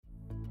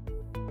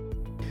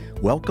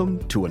Welcome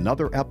to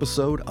another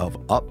episode of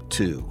Up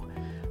To.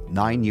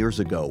 9 years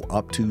ago,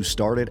 Up To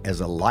started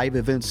as a live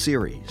event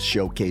series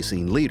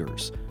showcasing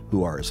leaders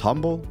who are as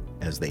humble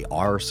as they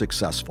are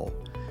successful.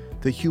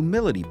 The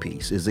humility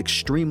piece is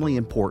extremely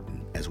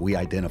important as we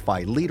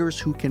identify leaders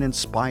who can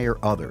inspire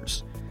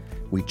others.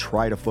 We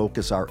try to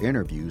focus our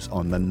interviews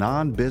on the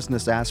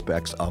non-business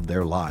aspects of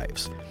their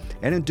lives.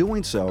 And in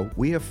doing so,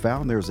 we have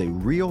found there's a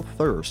real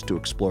thirst to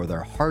explore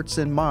their hearts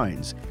and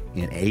minds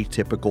in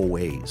atypical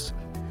ways.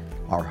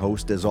 Our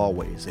host, as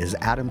always, is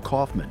Adam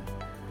Kaufman.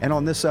 And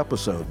on this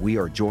episode, we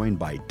are joined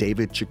by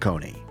David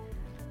Ciccone.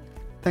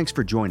 Thanks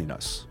for joining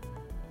us.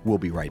 We'll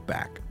be right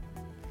back.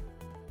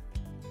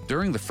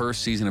 During the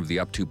first season of the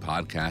Up To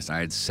podcast, I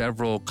had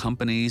several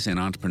companies and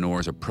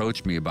entrepreneurs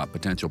approach me about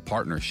potential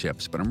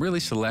partnerships, but I'm really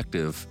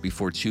selective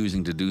before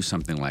choosing to do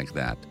something like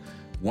that.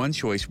 One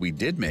choice we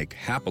did make,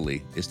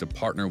 happily, is to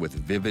partner with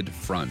Vivid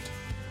Front,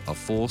 a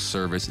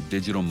full-service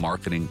digital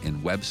marketing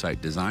and website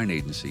design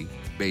agency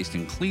based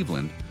in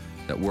Cleveland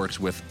that works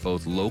with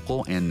both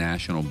local and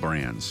national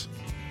brands.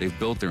 They've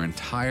built their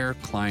entire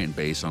client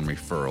base on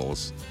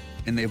referrals,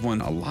 and they've won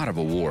a lot of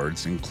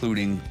awards,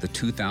 including the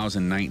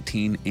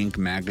 2019 Inc.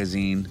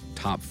 magazine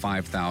Top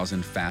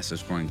 5,000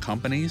 Fastest Growing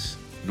Companies,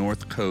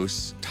 North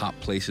Coast's Top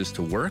Places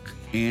to Work,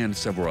 and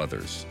several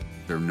others.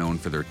 They're known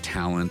for their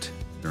talent,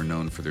 they're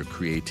known for their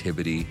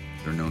creativity,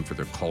 they're known for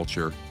their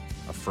culture,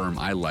 a firm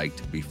I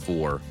liked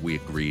before we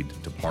agreed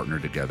to partner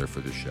together for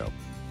the show.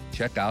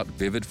 Check out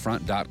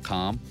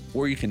vividfront.com,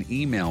 or you can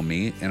email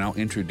me and I'll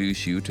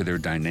introduce you to their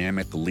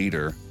dynamic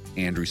leader,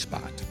 Andrew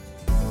Spott.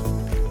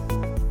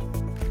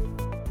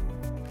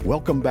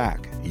 Welcome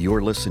back.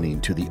 You're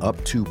listening to the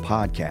Up To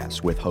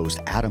podcast with host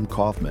Adam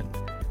Kaufman.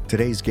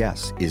 Today's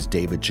guest is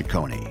David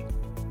Ciccone.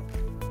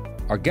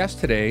 Our guest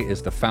today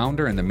is the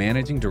founder and the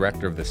managing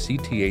director of the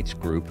CTH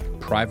Group,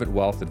 private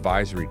wealth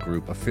advisory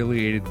group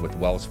affiliated with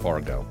Wells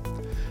Fargo.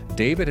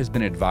 David has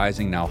been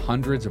advising now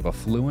hundreds of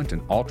affluent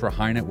and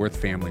ultra-high net worth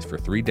families for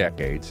 3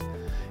 decades,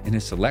 and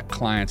his select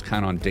clients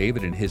count on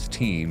David and his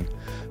team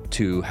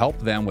to help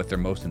them with their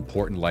most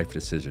important life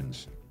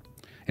decisions.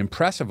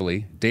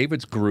 Impressively,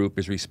 David's group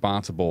is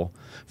responsible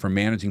for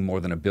managing more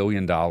than $1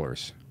 billion.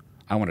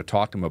 I want to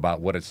talk to him about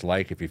what it's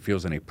like if he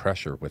feels any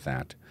pressure with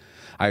that.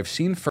 I have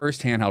seen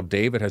firsthand how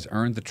David has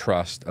earned the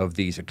trust of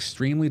these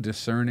extremely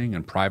discerning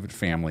and private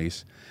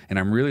families, and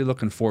I'm really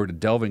looking forward to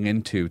delving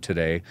into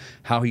today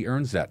how he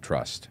earns that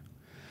trust.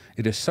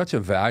 It is such a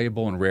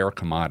valuable and rare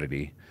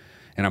commodity,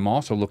 and I'm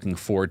also looking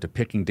forward to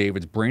picking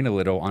David's brain a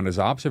little on his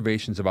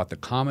observations about the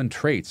common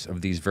traits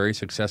of these very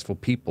successful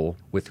people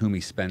with whom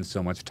he spends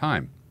so much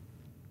time.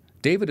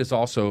 David is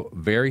also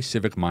very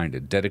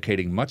civic-minded,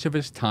 dedicating much of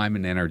his time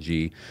and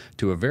energy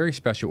to a very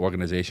special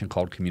organization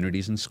called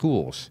Communities in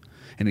Schools,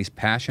 and he's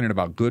passionate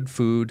about good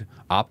food,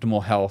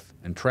 optimal health,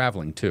 and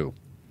traveling too.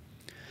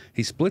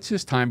 He splits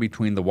his time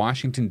between the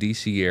Washington,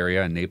 D.C.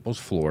 area and Naples,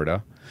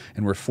 Florida,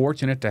 and we're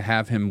fortunate to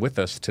have him with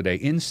us today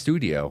in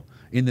studio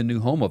in the new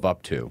home of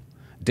Up To.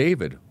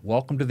 David,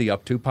 welcome to the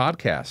Up To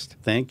podcast.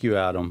 Thank you,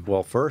 Adam.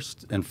 Well,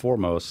 first and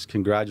foremost,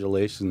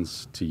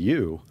 congratulations to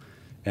you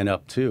and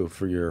Up To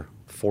for your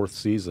 4th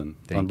season.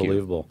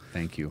 Unbelievable.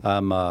 Thank you.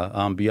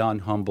 I'm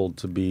beyond humbled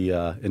to be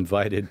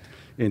invited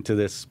into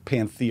this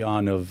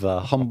pantheon of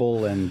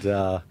humble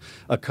and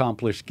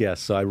accomplished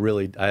guests. So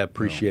I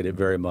appreciate it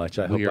very much.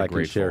 I hope I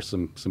can share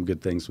some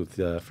good things with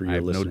for your listeners today. I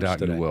have no doubt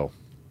today. You will.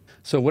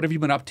 So what have you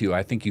been up to?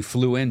 I think you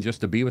flew in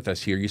just to be with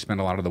us here. You spent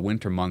a lot of the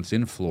winter months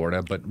in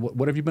Florida, but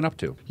what have you been up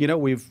to? You know,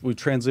 we've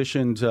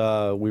transitioned.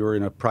 We were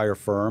in a prior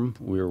firm.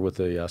 We were with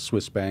a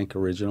Swiss bank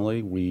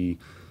originally. We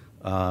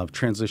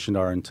transitioned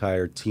our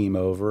entire team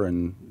over,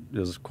 and it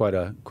was quite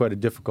a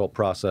difficult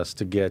process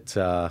to get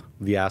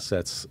the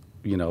assets,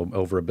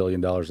 over $1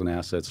 billion in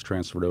assets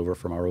transferred over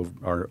from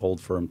our old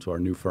firm to our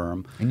new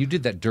firm. And you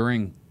did that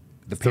during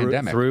the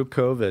pandemic. Through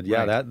COVID,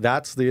 yeah. Right.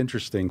 That's the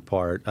interesting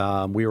part.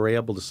 We were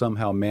able to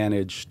somehow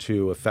manage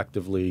to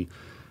effectively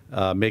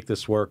make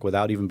this work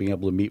without even being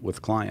able to meet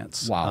with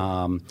clients.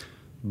 Wow.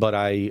 But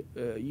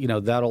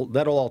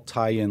that'll all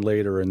tie in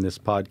later in this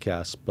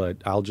podcast. But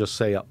I'll just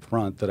say up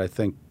front that I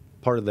think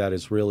part of that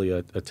is really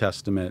a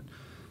testament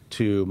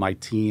to my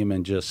team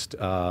and just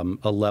a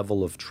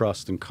level of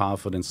trust and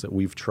confidence that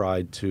we've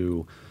tried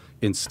to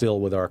instill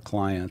with our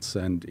clients.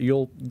 And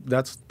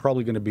that's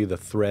probably going to be the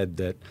thread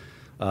that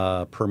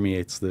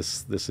permeates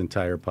this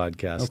entire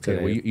podcast Okay,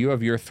 today. well, you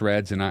have your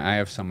threads, and I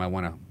have some I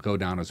want to go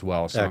down as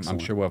well. So I'm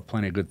sure we'll have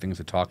plenty of good things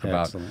to talk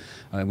about.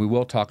 We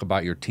will talk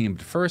about your team.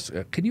 But first,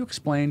 can you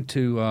explain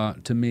to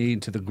me,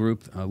 to the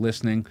group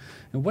listening,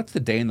 what's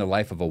the day in the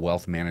life of a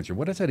wealth manager?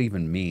 What does that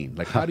even mean?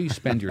 Like, how do you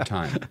spend your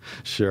time?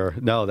 Sure.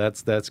 No,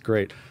 that's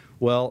great.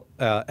 Well,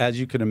 as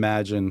you can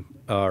imagine,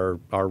 our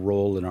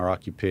role and our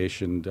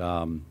occupation,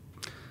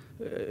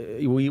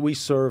 we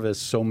serve as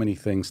so many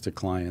things to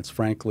clients.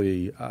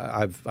 Frankly,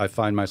 I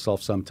find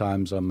myself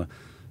sometimes I'm a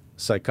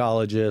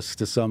psychologist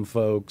to some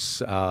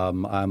folks.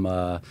 I'm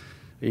a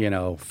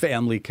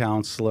family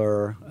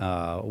counselor,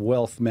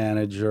 wealth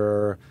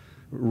manager,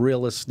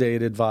 real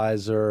estate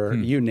advisor,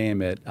 you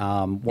name it.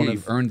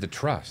 You've earned the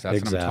trust.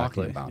 That's what I'm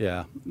talking about.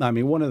 Yeah. I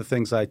mean, one of the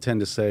things I tend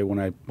to say when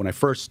I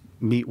first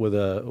meet with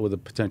a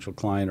potential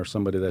client or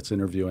somebody that's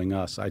interviewing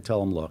us, I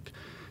tell them, look,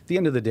 at the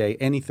end of the day,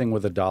 anything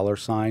with a dollar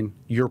sign,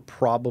 you're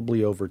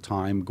probably over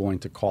time going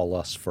to call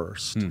us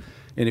first. And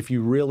if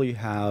you really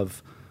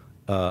have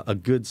a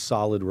good,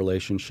 solid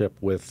relationship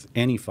with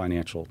any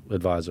financial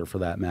advisor for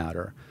that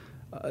matter,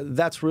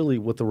 that's really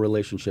what the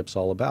relationship's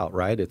all about,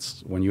 right?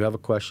 It's when you have a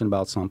question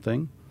about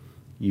something,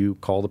 you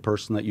call the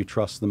person that you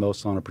trust the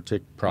most on a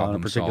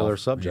particular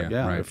subject.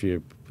 Yeah, right. If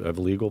you have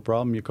a legal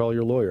problem, you call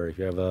your lawyer. If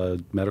you have a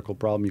medical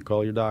problem, you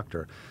call your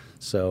doctor.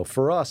 So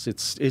for us,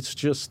 it's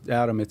just,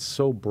 Adam, it's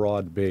so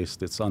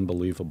broad-based, it's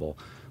unbelievable.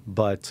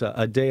 But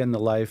a day in the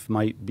life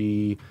might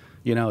be,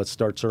 it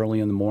starts early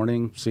in the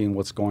morning, seeing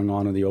what's going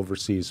on in the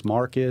overseas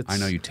markets. I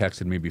know you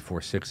texted me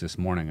before 6 this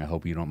morning. I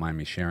hope you don't mind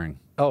me sharing.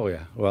 Oh,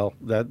 yeah. Well,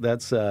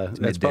 that's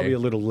probably a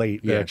little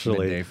late,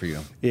 actually. It's midday for you.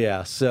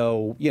 Yeah.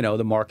 So,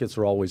 the markets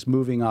are always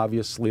moving,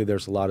 obviously.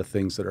 There's a lot of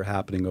things that are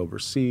happening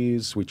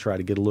overseas. We try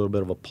to get a little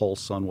bit of a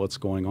pulse on what's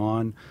going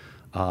on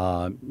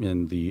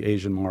in the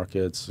Asian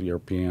markets,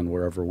 European,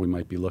 wherever we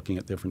might be looking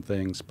at different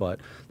things. But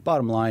the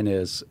bottom line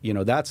is,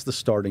 that's the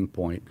starting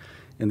point.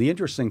 And the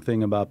interesting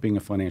thing about being a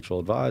financial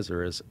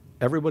advisor is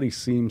everybody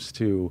seems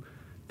to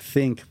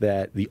think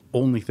that the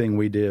only thing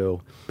we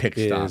do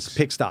is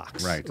pick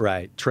stocks,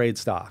 right, trade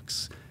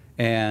stocks.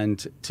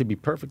 And to be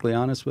perfectly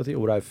honest with you,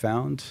 what I've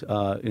found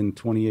in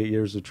 28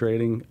 years of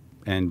trading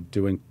and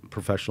doing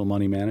professional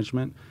money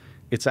management,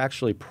 it's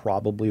actually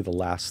probably the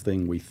last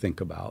thing we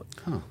think about.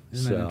 Huh,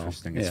 isn't that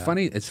interesting? It's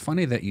funny. It's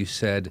funny that you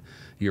said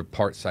you're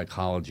part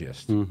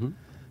psychologist,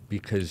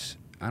 because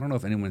I don't know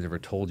if anyone's ever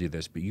told you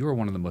this, but you are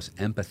one of the most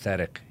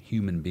empathetic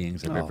human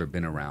beings I've ever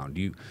been around.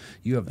 You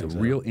have the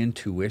real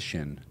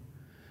intuition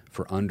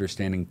for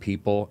understanding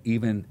people,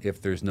 even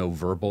if there's no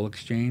verbal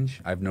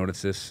exchange. I've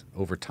noticed this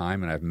over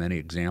time, and I have many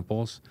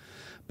examples.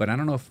 But I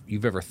don't know if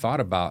you've ever thought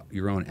about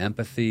your own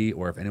empathy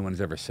or if anyone's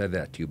ever said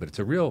that to you, but it's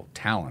a real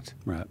talent.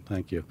 Right,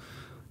 thank you.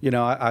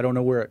 I don't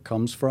know where it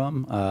comes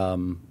from.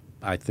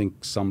 I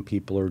think some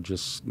people are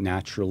just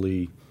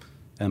naturally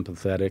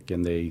empathetic,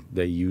 and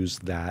they use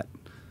that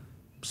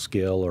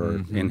skill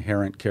or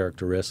inherent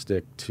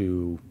characteristic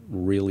to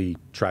really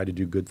try to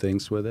do good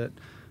things with it.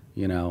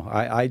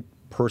 I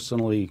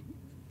personally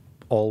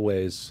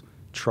always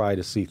try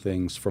to see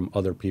things from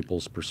other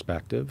people's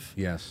perspective.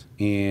 Yes.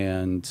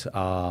 And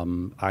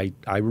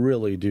I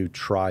really do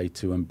try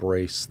to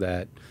embrace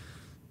that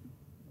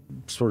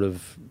sort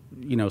of,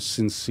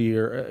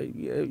 sincere,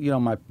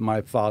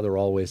 my father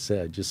always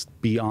said,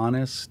 just be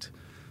honest,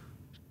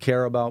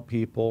 care about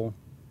people,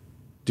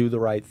 do the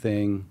right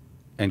thing,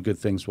 and good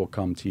things will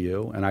come to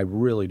you. And I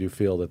really do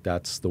feel that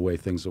that's the way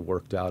things have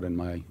worked out in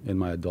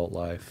my adult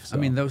life. So. I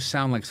mean, those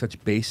sound like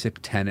such basic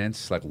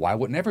tenets. Like, why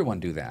wouldn't everyone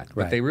do that?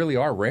 But they really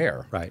are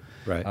rare. Right.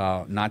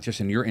 Not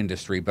just in your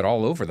industry, but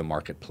all over the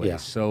marketplace. Yeah.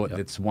 So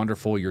it's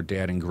wonderful your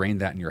dad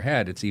ingrained that in your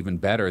head. It's even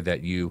better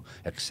that you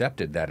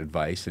accepted that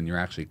advice and you're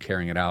actually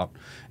carrying it out.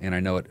 And I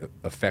know it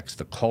affects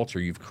the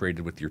culture you've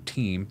created with your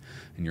team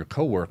and your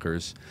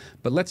coworkers.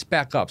 But let's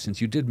back up.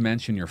 Since you did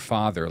mention your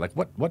father, like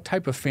what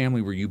type of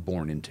family were you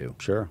born into?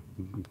 Sure.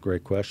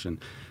 Great question.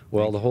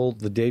 Well,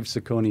 the Dave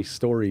Ciccone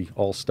story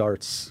all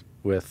starts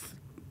with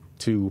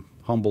two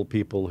humble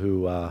people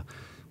who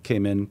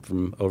came in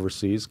from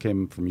overseas,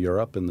 came from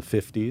Europe in the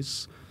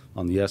 50s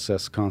on the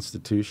SS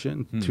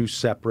Constitution. Two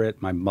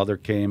separate. My mother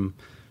came,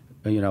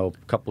 a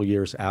couple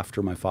years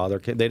after my father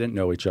came. They didn't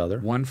know each other.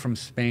 One from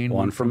Spain.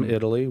 One from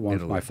Italy.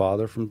 My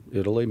father from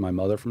Italy. My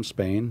mother from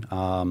Spain.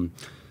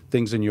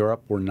 Things in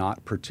Europe were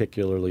not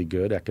particularly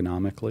good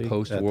economically.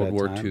 Post-World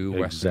War II,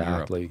 Western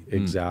Europe.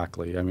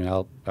 Exactly. I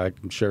mean, I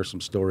can share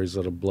some stories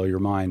that'll blow your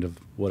mind of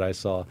what I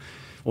saw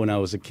when I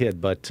was a kid.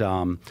 But,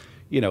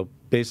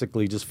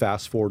 basically just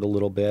fast forward a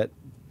little bit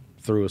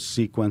through a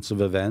sequence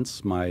of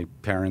events. My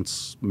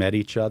parents met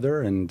each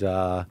other, and,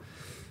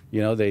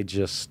 they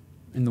just...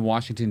 In the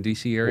Washington,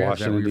 D.C. area?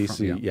 Washington,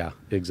 D.C., yeah,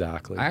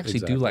 exactly. I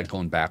actually do like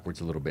going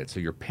backwards a little bit. So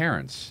your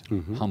parents'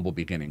 humble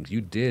beginnings.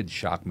 You did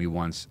shock me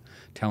once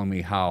telling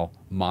me how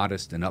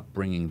modest an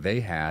upbringing they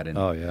had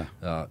and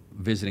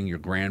visiting your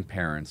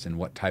grandparents and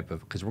what type of...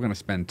 Because we're going to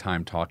spend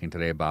time talking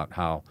today about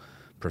how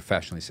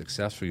professionally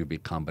successful you've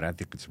become, but I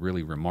think it's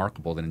really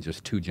remarkable that in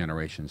just 2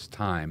 generations'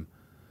 time,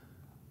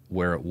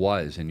 where it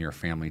was in your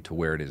family to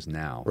where it is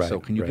now. Right, so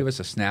can you give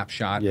us a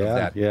snapshot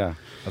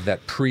of that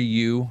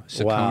pre-you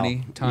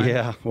Ciccone time?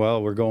 Yeah,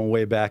 well, we're going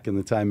way back in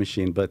the time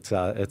machine, but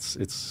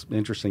it's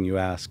interesting you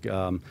ask.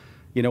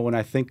 When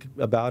I think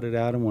about it,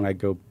 Adam, when I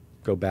go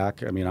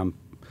back, I mean, I'm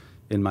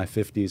in my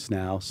 50s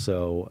now,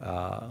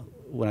 so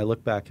when I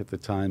look back at the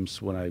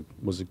times when I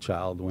was a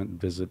child, went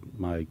and visit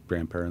my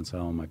grandparents'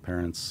 home, my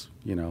parents,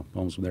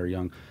 homes when they were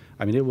young,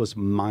 I mean, it was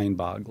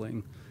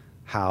mind-boggling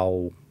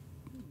how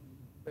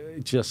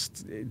it's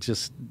just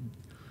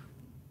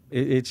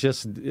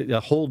a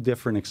whole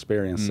different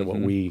experience than what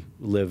we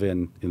live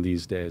in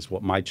these days,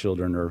 what my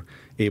children are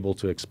able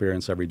to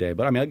experience every day.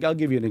 But I mean, I'll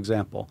give you an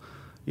example.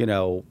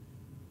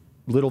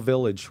 little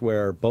village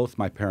where both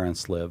my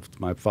parents lived,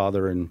 my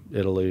father in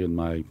Italy and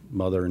my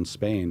mother in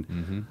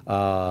Spain.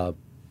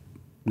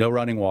 No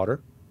running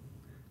water,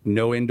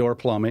 no indoor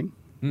plumbing.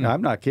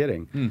 I'm not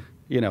kidding.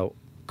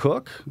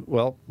 Cook,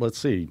 well, let's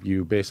see.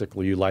 You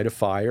light a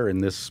fire in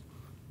this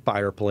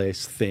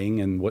fireplace thing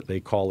in what they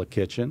call a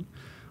kitchen,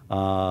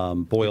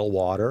 boil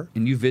water.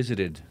 And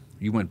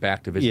you went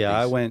back to visit Yeah,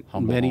 I these went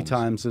humble many homes.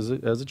 times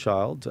as a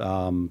child.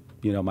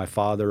 My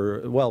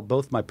father,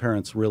 both my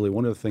parents really,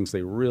 one of the things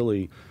they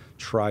really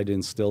tried to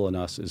instill in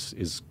us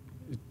is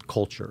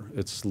culture.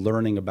 It's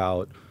learning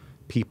about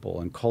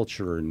people and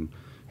culture and,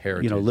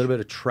 Heritage. a little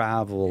bit of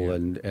travel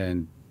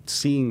and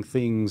seeing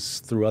things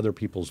through other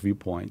people's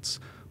viewpoints.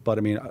 But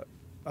I mean,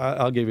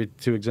 I'll give you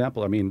two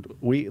examples. I mean,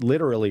 we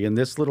literally in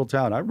this little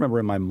town, I remember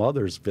in my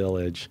mother's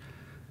village,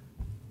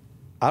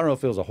 I don't know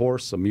if it was a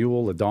horse, a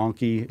mule, a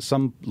donkey,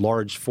 some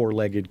large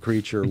four-legged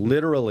creature.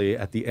 Literally,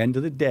 at the end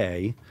of the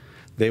day,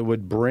 they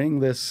would bring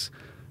this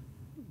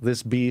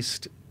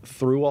beast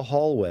through a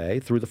hallway,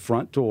 through the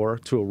front door,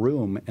 to a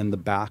room in the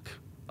back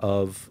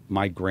of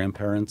my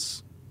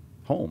grandparents'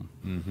 home.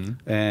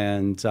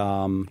 And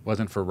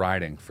Wasn't for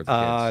riding for the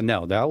kids.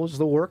 no, that was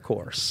the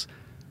workhorse.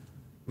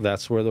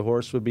 That's where the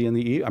horse would be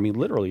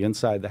literally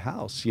inside the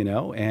house,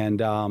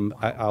 And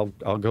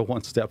I'll go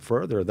one step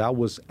further. That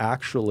was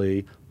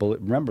actually,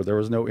 remember, there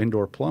was no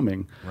indoor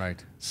plumbing.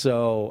 Right.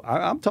 So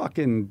I'm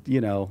talking,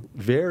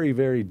 very,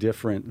 very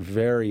different,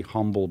 very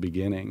humble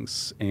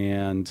beginnings.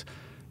 And,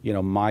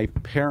 my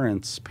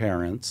parents'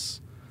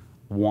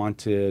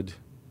 wanted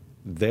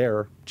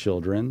their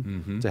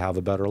children to have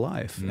a better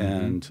life.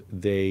 And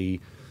they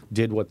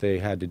did what they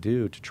had to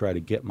do to try to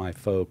get my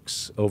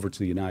folks over to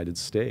the United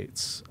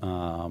States.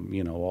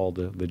 All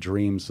the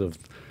dreams of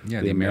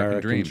the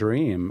American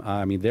dream.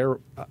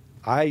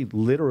 I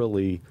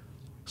literally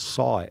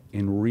saw it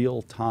in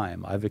real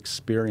time. I've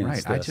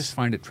experienced Right. this. I just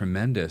find it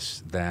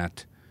tremendous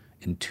that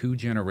in 2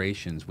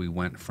 generations we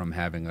went from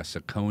having a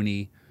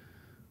Saucony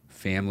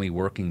family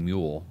working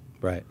mule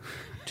Right.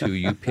 to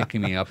you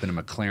picking me up in a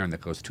McLaren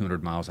that goes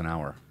 200 miles an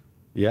hour.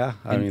 Yeah,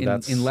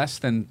 that's in less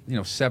than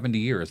 70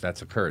 years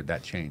that's occurred,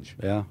 that change.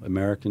 Yeah,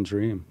 American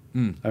dream.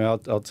 I'll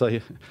tell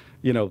you,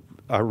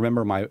 I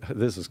remember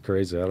this is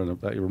crazy. I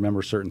don't know, you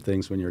remember certain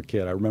things when you're a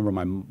kid. I remember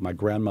my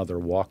grandmother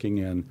walking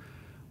in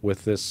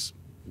with this,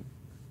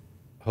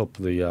 hope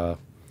the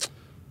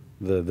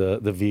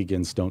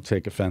vegans don't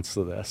take offense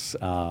to this.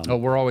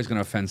 We're always going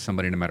to offend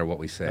somebody no matter what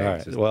we say. All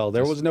right. Well,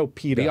 there was no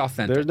PETA. Be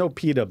authentic. There's no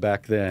PETA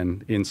back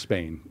then in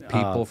Spain.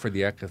 People for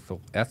the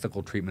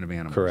ethical treatment of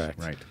animals. Correct.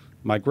 Right.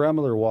 My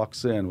grandmother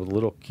walks in with a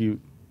little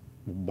cute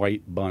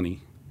white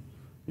bunny,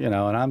 and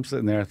I'm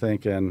sitting there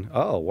thinking,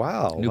 oh,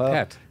 wow. New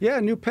pet.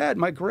 Yeah, new pet.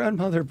 My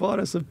grandmother bought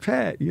us a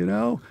pet,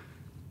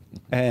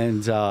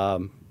 And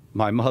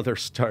my mother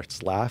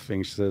starts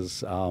laughing. She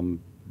says,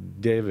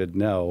 David,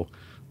 no,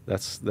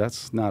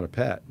 that's not a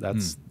pet.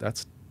 That's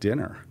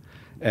dinner.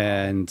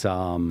 And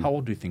how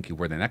old do you think you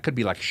were then? That could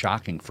be like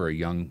shocking for a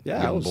young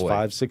I was boy.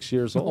 5-6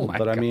 years old. my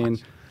But I mean,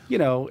 gosh.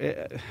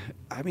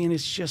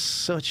 it's just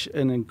such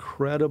an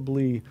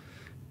incredibly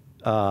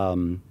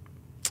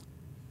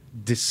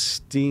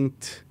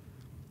distinct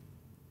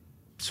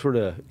sort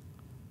of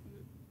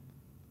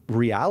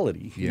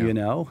reality, Yeah.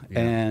 Yeah.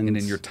 And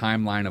in your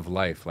timeline of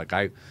life, like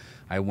I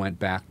went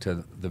back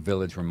to the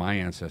village where my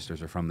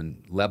ancestors are from in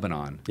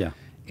Lebanon. Yeah.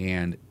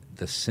 And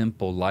the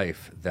simple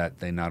life that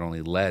they not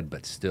only led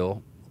but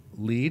still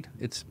lead,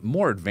 it's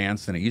more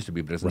advanced than it used to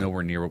be, but it's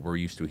nowhere near what we're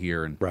used to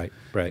here in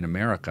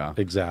America.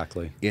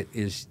 Exactly. It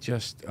is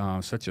just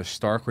such a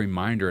stark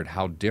reminder at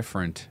how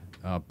different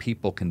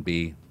people can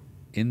be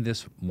in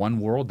this one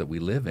world that we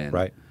live in.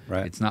 Right.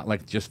 It's not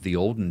like just the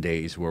olden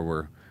days where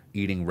we're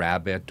eating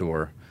rabbit,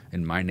 or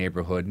in my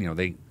neighborhood,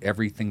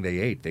 everything they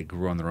ate, they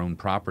grew on their own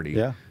property.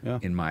 Yeah.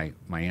 In my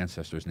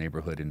ancestors'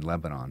 neighborhood in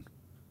Lebanon.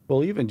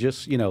 Well, even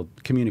just,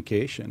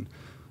 communication,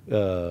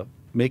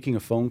 making a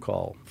phone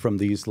call from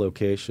these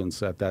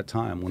locations at that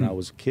time when I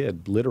was a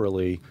kid,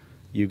 literally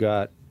you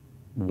got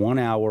 1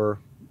 hour,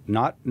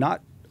 not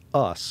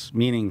us,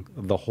 meaning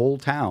the whole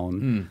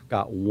town,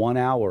 got 1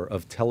 hour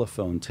of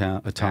telephone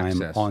time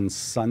Access. on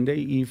Sunday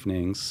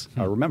evenings.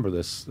 I remember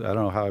this. I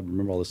don't know how I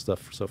remember all this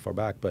stuff so far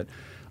back, but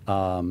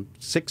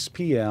 6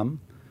 p.m.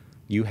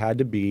 you had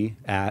to be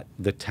at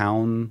the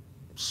town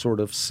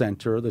sort of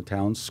center, the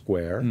town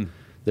square.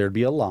 There'd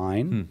be a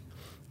line.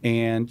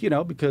 And,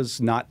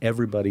 because not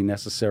everybody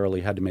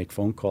necessarily had to make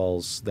phone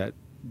calls that,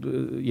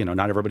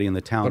 not everybody in the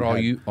town But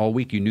had. all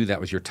week you knew that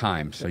was your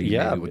time, so you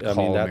maybe would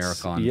call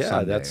America on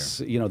Sunday. That's,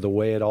 the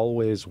way it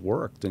always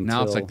worked.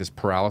 Now it's like this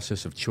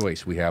paralysis of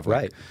choice. We have,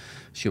 like,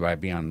 should I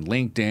be on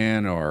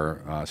LinkedIn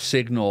or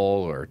Signal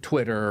or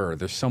Twitter? Or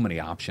there's so many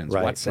options.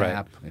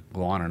 WhatsApp,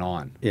 go on and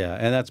on. Yeah,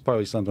 and that's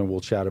probably something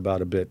we'll chat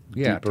about a bit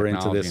deeper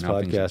into this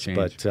podcast.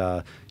 But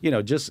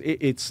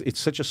it's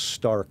such a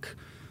stark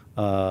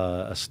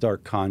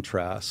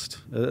contrast.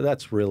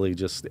 That's really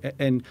just,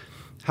 and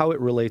how it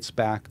relates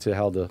back to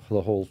how the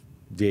whole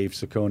Dave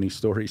Saucony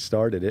story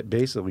started. It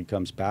basically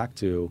comes back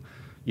to,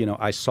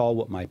 I saw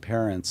what my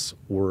parents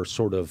were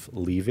sort of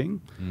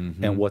leaving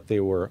and what they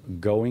were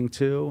going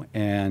to,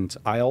 and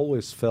I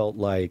always felt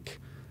like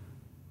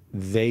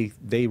they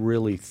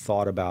really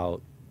thought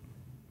about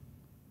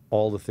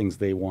all the things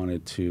they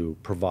wanted to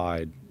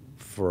provide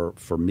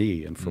for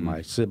me and for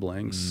my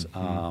siblings.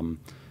 I'm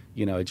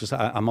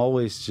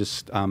always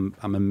just I'm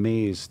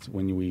amazed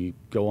when we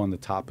go on the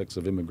topics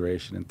of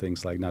immigration and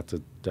things like, not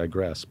to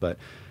digress, but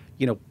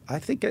I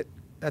think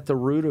at the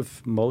root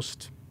of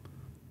most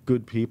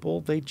good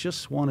people, they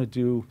just want to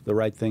do the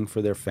right thing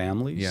for their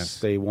families. Yes.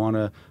 They want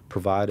to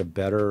provide a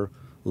better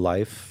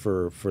life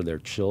for their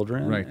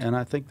children. Right. And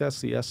I think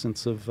that's the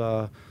essence of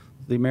the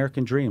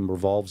American dream,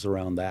 revolves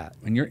around that.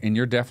 And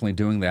you're definitely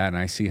doing that, and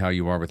I see how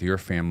you are with your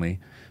family.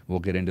 We'll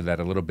get into that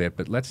a little bit,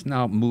 but let's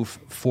now move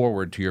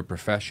forward to your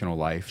professional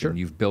life. Sure. And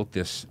you've built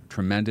this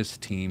tremendous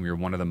team. You're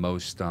one of the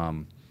most,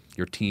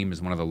 your team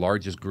is one of the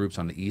largest groups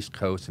on the East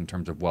Coast in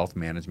terms of wealth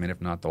management,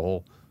 if not the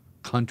whole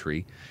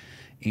country.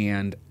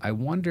 And I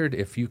wondered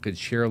if you could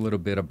share a little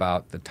bit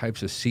about the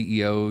types of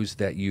CEOs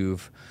that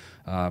you've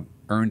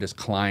earned as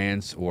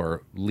clients,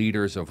 or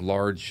leaders of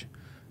large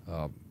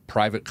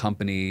private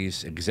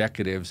companies,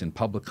 executives in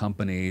public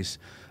companies,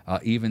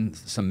 even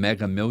some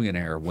mega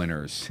millionaire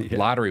winners,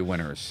 lottery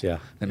winners,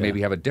 that maybe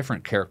have a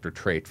different character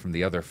trait from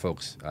the other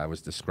folks I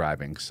was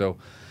describing. So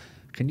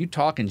can you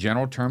talk in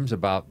general terms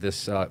about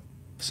this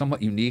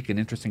somewhat unique and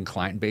interesting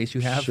client base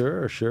you have?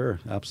 Sure,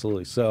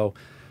 absolutely. So,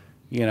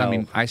 I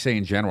mean, I say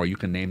in general, you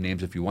can name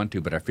names if you want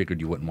to, but I figured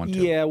you wouldn't want to.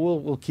 Yeah,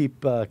 we'll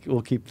keep the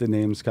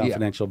names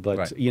confidential, but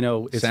right.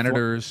 It's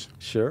senators.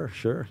 Sure.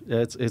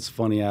 It's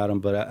funny,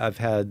 Adam, but I've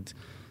had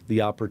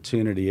the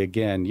opportunity,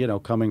 again,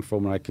 coming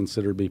from what I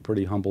consider to be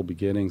pretty humble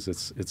beginnings.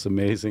 It's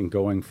amazing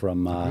going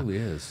from It really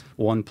is.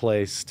 one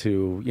place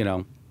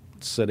to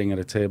sitting at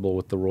a table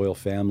with the royal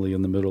family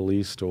in the Middle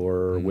East,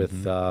 or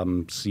with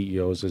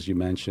CEOs, as you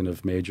mentioned,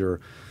 of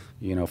major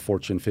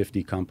Fortune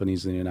 50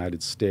 companies in the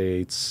United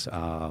States,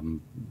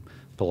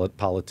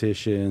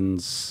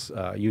 politicians,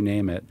 you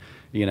name it.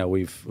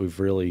 We've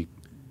really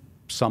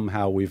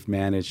somehow we've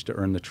managed to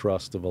earn the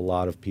trust of a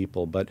lot of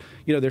people. But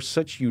there's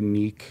such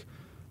unique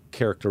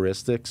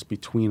characteristics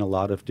between a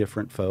lot of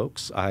different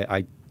folks.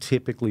 I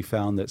typically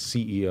found that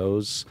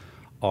CEOs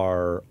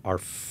are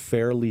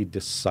fairly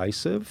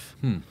decisive.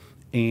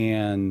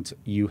 And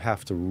you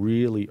have to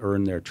really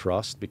earn their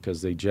trust,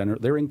 because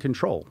they're in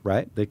control,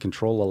 right? They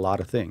control a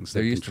lot of things.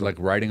 They're used to like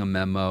writing a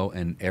memo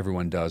and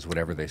everyone does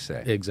whatever they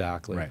say.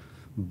 Exactly. Right.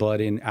 But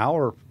in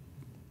our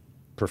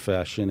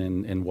profession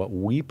and what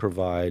we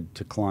provide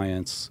to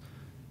clients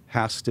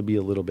has to be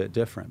a little bit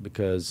different,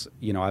 because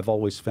I've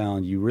always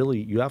found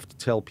you have to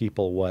tell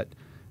people what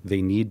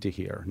they need to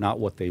hear, not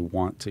what they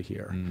want to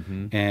hear.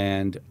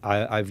 And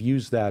I've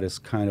used that as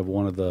kind of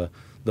one of the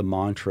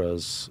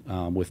mantras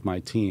with my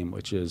team,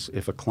 which is,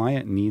 if a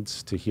client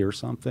needs to hear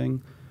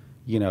something,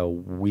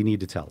 we need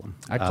to tell them.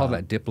 I call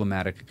that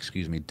diplomatic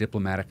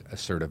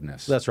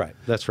assertiveness. That's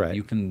right.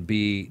 You can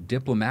be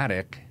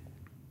diplomatic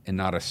and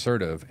not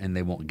assertive, and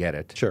they won't get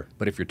it. Sure.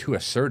 But if you're too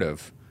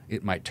assertive,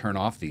 it might turn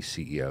off these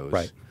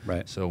CEOs.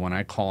 Right. So when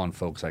I call on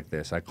folks like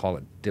this, I call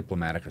it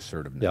diplomatic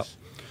assertiveness. Yep.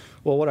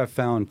 Well, what I've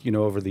found,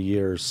 over the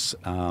years,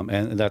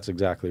 and that's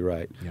exactly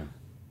right. Yeah.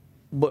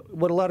 But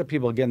what a lot of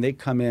people, again, they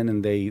come in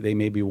and they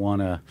maybe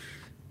want to,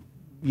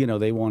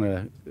 they want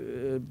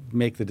to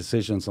make the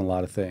decisions on a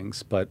lot of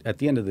things. But at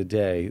the end of the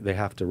day, they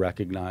have to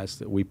recognize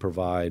that we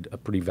provide a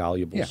pretty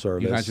valuable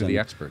service. You guys are the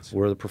experts.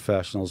 We're the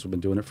professionals. We've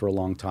been doing it for a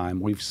long time.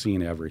 We've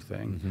seen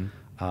everything.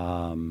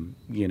 And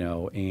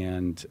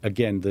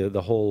again,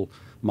 the whole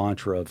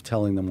mantra of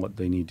telling them what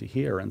they need to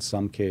hear. In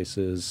some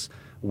cases,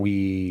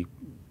 we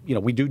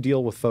do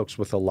deal with folks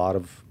with a lot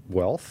of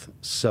wealth,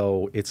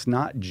 so it's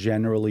not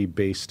generally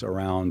based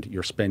around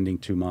you're spending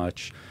too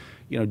much.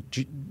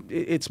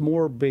 It's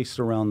more based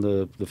around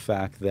the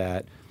fact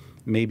that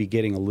maybe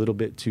getting a little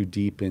bit too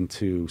deep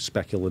into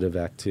speculative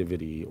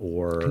activity.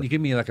 Or can you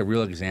give me like a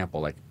real example,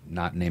 like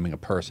not naming a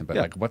person, but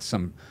Yeah. like what's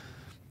some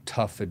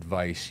tough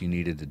advice you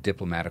needed to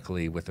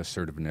diplomatically, with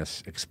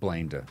assertiveness,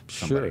 explain to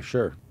somebody?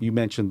 Sure. You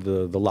mentioned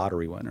the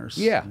lottery winners.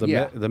 Yeah.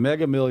 The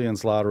Mega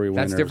Millions lottery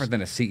winners. That's different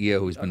than a CEO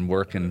who's been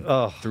working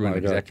through an my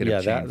God.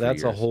 executive chain for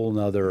that's years. a whole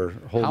nother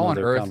How on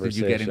earth did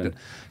conversation. you get into?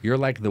 You're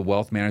like the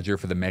wealth manager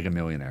for the Mega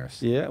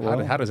Millionaires. Yeah,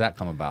 well- how does that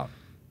come about?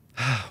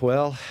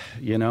 Well,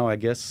 I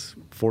guess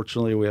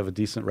fortunately we have a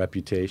decent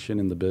reputation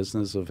in the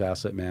business of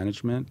asset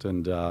management,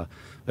 and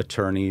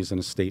attorneys and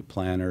estate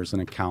planners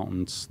and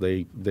accountants,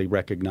 they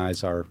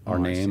recognize our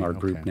name, our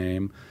group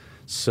name.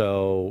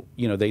 So,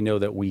 they know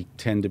that we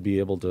tend to be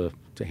able to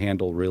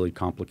handle really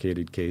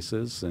complicated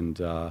cases, and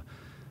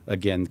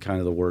again, kind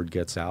of the word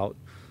gets out.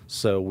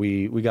 So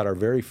we got our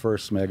very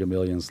first Mega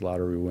Millions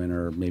lottery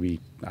winner, maybe,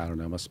 I don't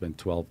know, must have been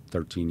 12,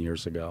 13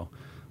 years ago.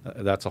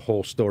 That's a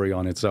whole story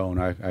on its own.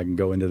 I can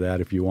go into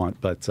that if you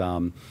want. But,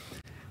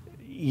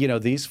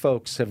 these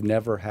folks have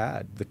never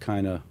had the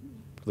kind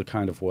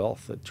of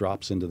wealth that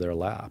drops into their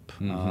lap.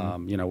 We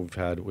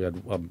had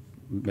a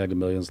Mega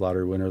Millions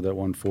lottery winner that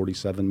won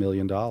 $47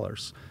 million.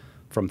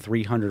 from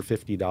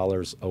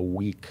 $350 a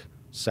week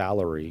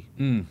salary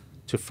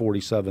to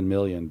 $47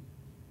 million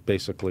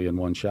basically in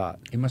one shot.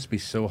 It must be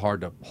so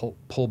hard to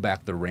pull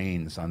back the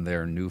reins on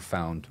their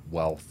newfound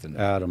wealth. And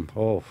Adam,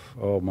 oh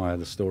my,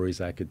 the stories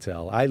I could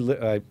tell.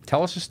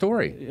 tell us a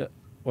story.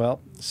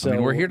 Well, so I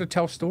mean, we're here to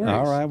tell stories.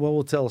 All right, well,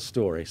 we'll tell a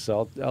story.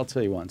 So I'll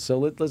tell you one. So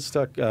let's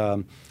talk.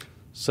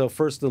 So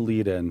first, the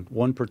lead-in.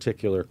 One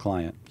particular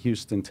client,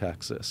 Houston,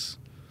 Texas.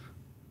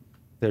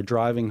 They're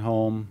driving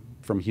home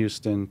from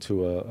Houston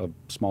to a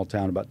small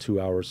town about 2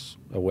 hours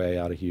away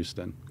out of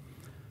Houston.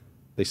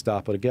 They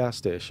stop at a gas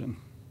station.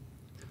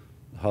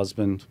 The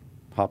husband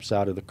hops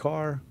out of the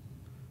car,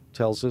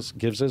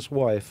 gives his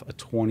wife a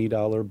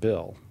 $20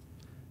 bill,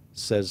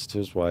 says to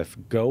his wife,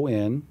 "Go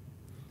in,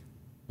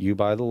 you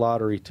buy the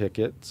lottery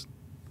tickets,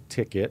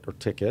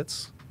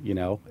 you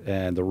know,"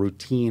 and the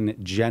routine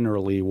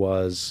generally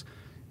was,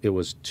 it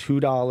was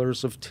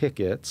 $2 of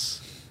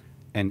tickets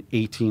and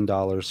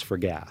 $18 for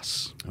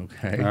gas.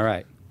 Okay. All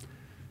right.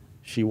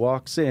 She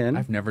walks in.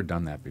 I've never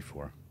done that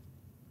before.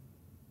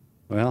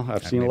 Well,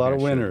 I've seen a lot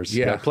of winners.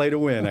 Yeah. Play to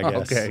win, I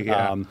guess. Okay,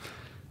 yeah.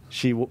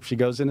 She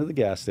goes into the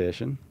gas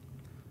station.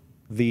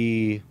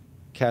 The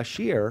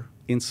cashier,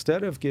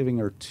 instead of giving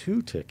her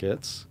 2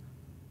 tickets,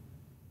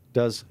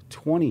 does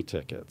 20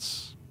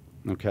 tickets.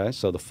 Okay,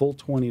 so the full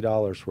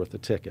 $20 worth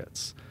of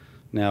tickets.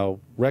 Now,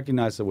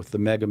 recognize that with the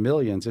Mega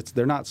Millions,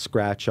 they're not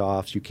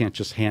scratch-offs. You can't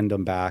just hand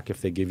them back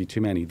if they give you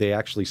too many. They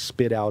actually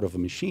spit out of a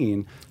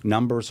machine.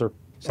 Numbers are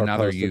So now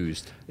they're posted.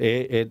 used.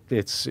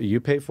 It's you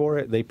pay for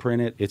it, they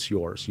print it, it's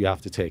yours. You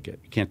have to take it.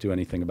 You can't do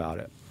anything about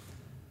it.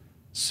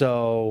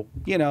 So,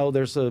 you know,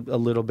 there's a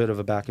little bit of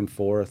a back and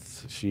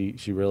forth. She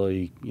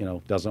really, you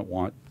know, doesn't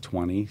want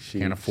 20. She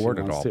Can't afford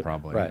it wants all, to.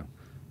 probably. Right. Yeah.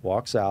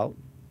 Walks out,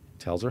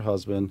 tells her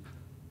husband,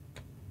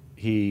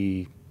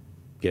 he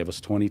gave us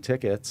 20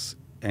 tickets,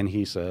 and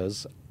he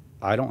says,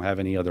 "I don't have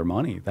any other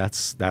money.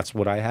 That's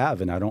what I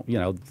have, and I don't, you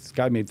know." This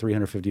guy made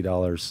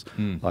 $350,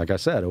 like I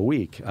said, a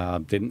week.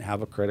 Didn't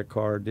have a credit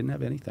card, didn't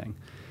have anything.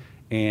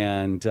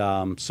 And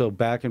so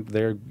back in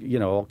there, you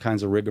know, all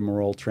kinds of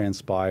rigmarole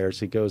transpires.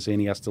 He goes in,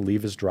 he has to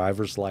leave his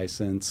driver's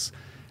license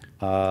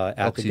at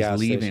the gas he's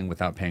leaving station.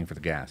 without paying for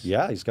the gas.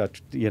 Yeah, he's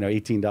got, you know,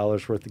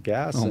 $18 worth of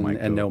gas Oh, my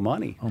and no God.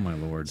 money. Oh, my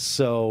Lord.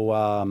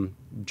 So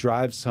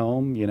drives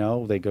home, you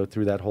know, they go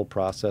through that whole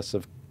process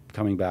of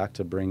coming back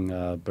to bring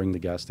the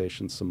gas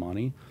station some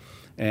money.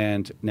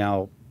 And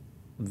now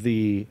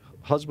the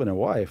husband and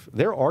wife,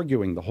 they're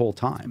arguing the whole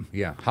time.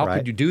 Yeah. How right?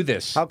 could you do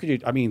this? How could you?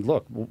 I mean,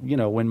 look, you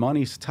know, when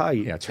money's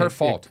tight, Yeah, it's her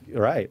fault.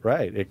 Right.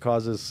 It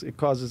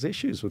causes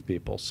issues with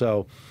people.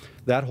 So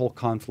that whole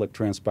conflict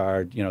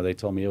transpired. You know, they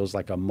told me it was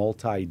like a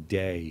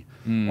multi-day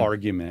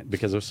argument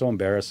because it was so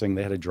embarrassing.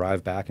 They had to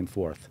drive back and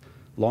forth.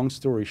 Long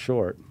story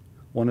short,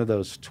 one of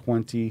those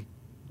 20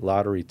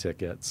 lottery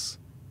tickets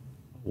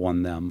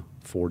won them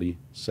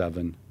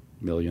 $47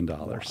 million.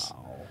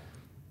 Wow.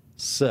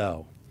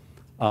 So.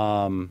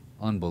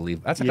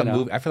 Unbelievable. That's like You a know.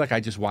 movie. I feel like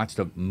I just watched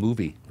a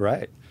movie.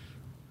 Right.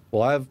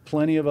 Well, I have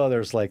plenty of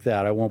others like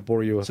that. I won't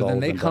bore you with So all then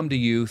of they them. come to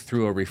you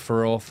through a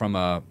referral from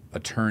a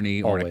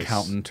attorney or an Always.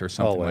 accountant or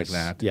something Always.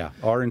 like that. Yeah.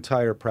 Our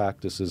entire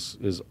practice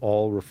is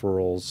all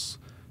referrals.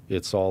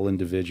 It's all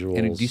individuals.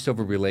 And do you still have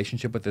a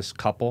relationship with this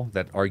couple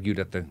that argued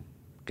at the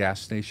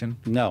gas station?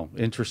 No.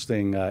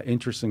 Interesting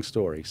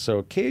story. So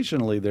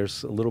occasionally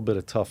there's a little bit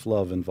of tough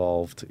love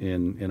involved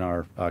in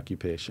our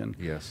occupation.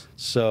 Yes.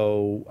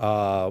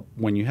 So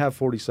when you have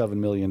 $47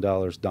 million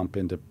dump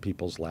into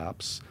people's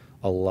laps,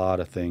 a lot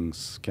of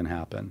things can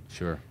happen.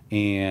 Sure.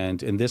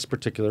 And in this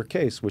particular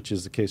case, which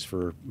is the case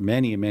for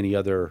many, many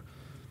other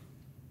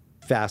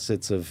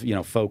facets of, you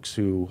know, folks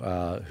who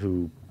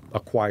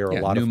acquire a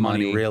lot new of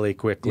money money. really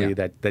quickly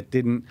Yeah. that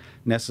didn't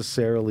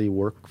necessarily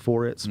work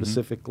for it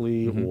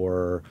specifically,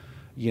 or,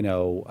 you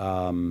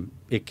know,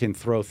 it can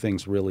throw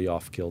things really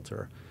off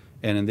kilter.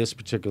 And in this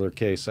particular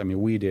case, I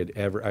mean, we did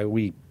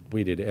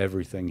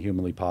everything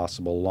humanly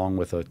possible, along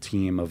with a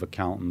team of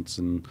accountants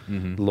and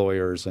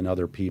lawyers and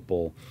other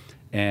people.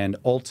 And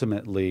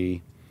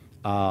ultimately,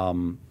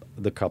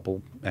 the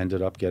couple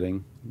ended up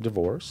getting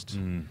divorced,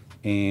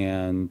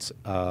 and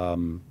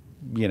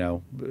you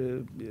know,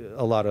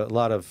 a lot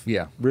of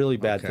Yeah. really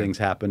bad Okay. things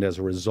happened as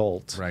a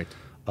result Right.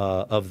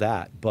 of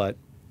that. But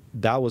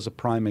that was a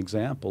prime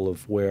example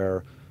of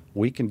where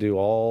we can do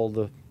all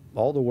the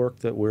work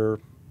that we're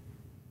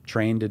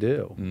trained to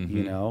do.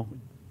 You know,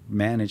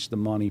 manage the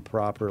money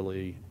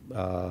properly.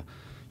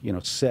 You know,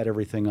 set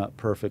everything up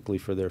perfectly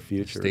for their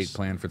futures. Estate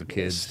plan for the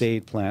kids.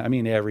 Estate plan. I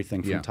mean,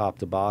 everything from Yeah. top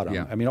to bottom.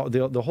 Yeah. I mean,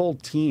 the whole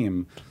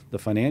team, the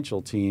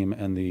financial team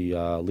and the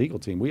legal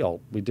team,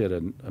 we did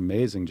an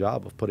amazing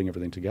job of putting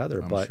everything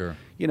together. I'm But sure.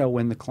 you know,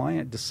 when the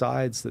client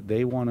decides that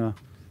they want to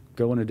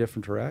go in a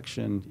different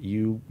direction,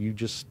 you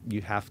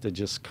have to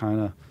just kind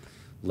of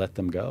let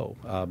them go.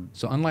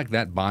 So unlike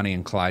that Bonnie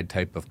and Clyde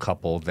type of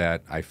couple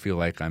that I feel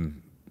like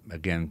I'm,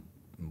 again,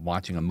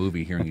 watching a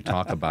movie hearing you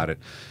talk about it,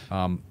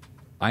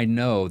 I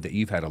know that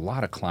you've had a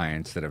lot of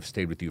clients that have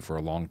stayed with you for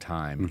a long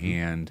time,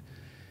 and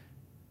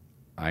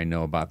I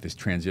know about this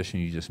transition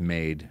you just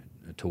made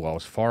to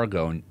Wells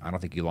Fargo, and I don't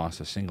think you lost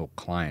a single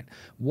client.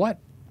 What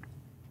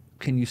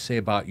can you say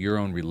about your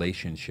own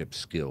relationship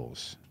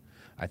skills?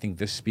 I think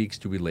this speaks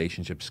to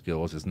relationship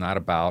skills. It's not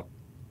about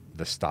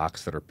the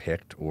stocks that are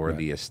picked or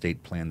the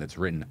estate plan that's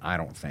written, I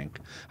don't think.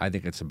 I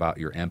think it's about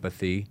your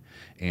empathy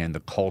and the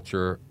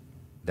culture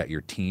that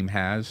your team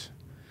has.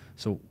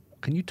 So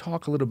can you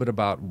talk a little bit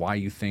about why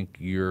you think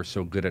you're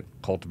so good at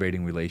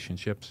cultivating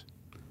relationships?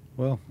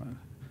 Well,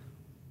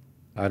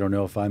 I don't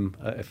know if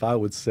I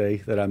would say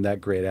that I'm that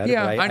great at it.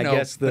 Yeah, But I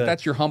know, but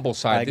that's your humble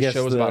side. This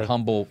show is about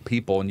humble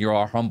people, and you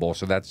are humble.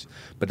 So that's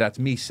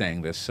me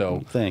saying this.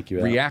 So thank you,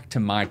 Al. React to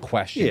my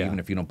question, even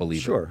if you don't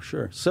believe it.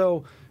 Sure.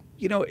 So,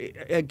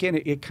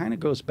 again, it kind of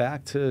goes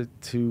back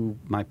to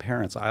my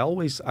parents.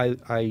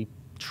 I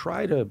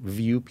try to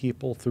view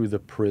people through the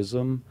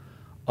prism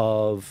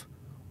of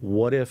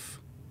what if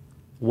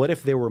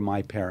they were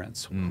my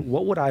parents?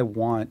 What would I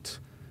want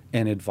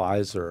an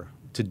advisor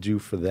to do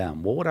for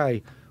them? What would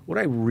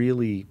I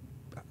really,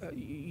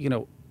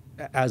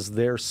 as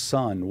their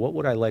son, what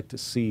would I like to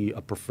see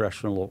a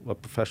professional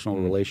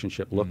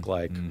relationship look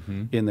like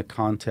in the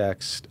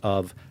context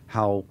of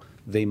how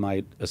they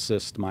might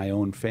assist my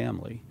own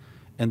family?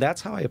 And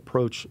that's how I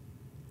approach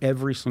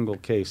every single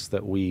case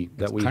that we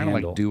handle. It's kind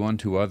of like do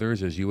unto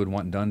others as you would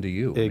want done to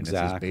you.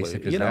 Exactly. I mean, it's as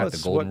basic as that, it's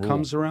the golden what rule.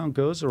 comes around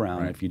goes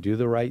around. Right. If you do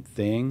the right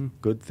thing,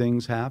 good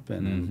things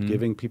happen. And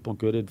giving people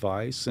good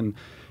advice. And,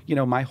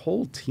 my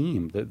whole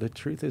team, the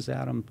truth is,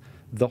 Adam,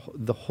 the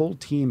whole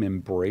team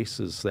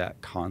embraces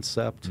that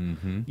concept.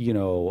 It's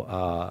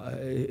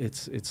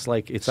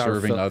like it's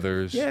serving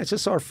others. Yeah, it's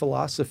just our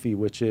philosophy,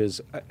 which is,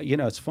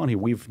 it's funny.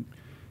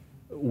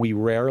 We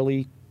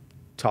rarely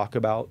talk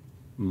about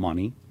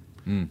money.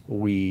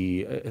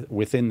 We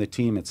within the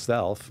team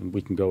itself, and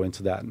we can go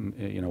into that,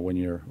 when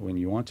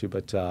you want to.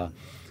 But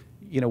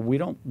we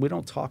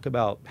don't talk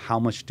about how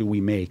much do we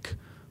make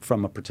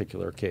from a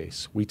particular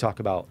case. We talk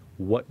about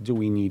what do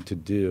we need to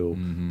do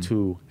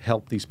to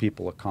help these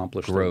people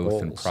accomplish their goals.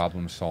 Growth and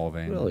problem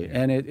solving. Really,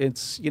 and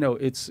it's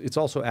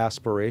also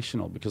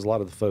aspirational, because a lot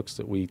of the folks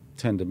that we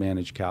tend to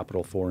manage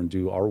capital for and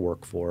do our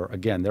work for,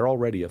 again, they're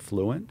already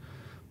affluent.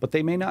 But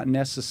they may not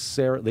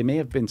necessarily, they may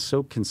have been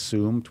so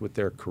consumed with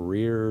their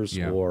careers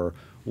or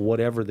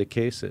whatever the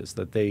case is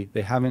that they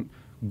haven't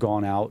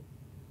gone out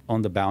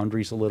on the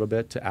boundaries a little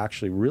bit to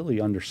actually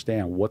really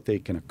understand what they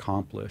can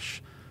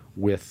accomplish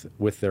with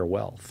their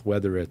wealth,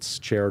 whether it's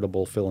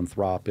charitable,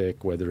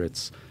 philanthropic, whether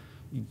it's,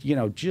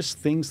 just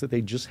things that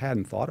they just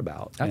hadn't thought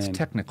about. That's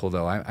technical,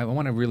 though. I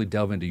want to really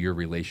delve into your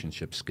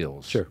relationship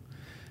skills. Sure.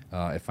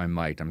 If I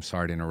might. I'm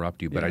sorry to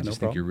interrupt you, but I just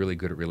think you're really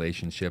good at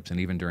relationships. And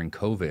even during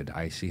COVID,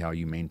 I see how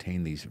you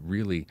maintain these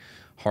really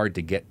hard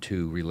to get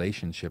to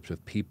relationships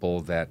with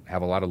people that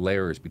have a lot of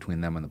layers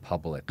between them and the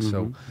public.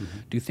 So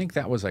do you think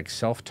that was like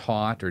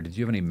self-taught, or did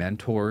you have any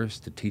mentors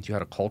to teach you how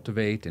to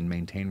cultivate and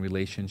maintain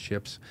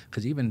relationships?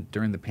 Because even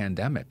during the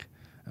pandemic,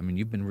 I mean,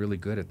 you've been really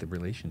good at the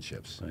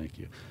relationships. Thank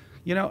you.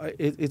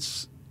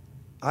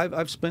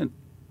 I've spent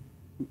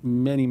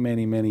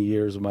many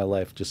years of my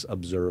life just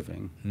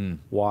observing,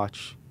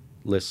 watch,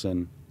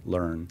 listen,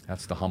 learn.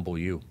 That's the humble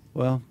you.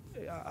 Well,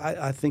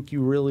 I think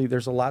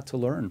there's a lot to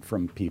learn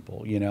from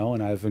people,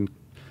 and I've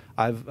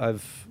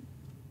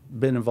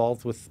been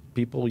involved with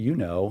people,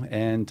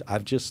 and I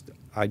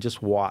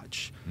just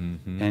watch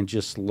and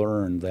just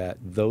learn that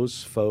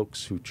those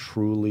folks who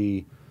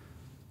truly,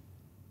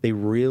 they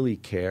really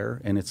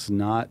care, and it's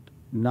not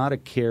a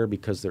care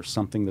because there's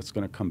something that's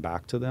going to come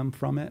back to them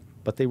from it,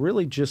 but they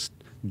really just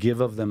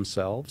give of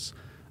themselves.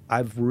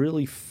 I've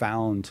really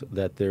found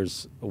that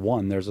there's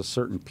a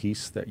certain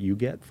peace that you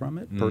get from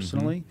it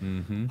personally.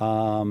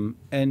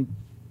 And,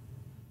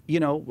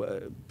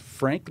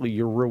 frankly,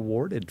 you're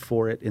rewarded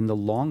for it in the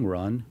long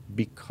run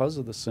because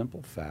of the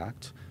simple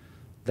fact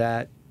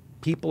that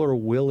people are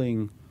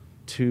willing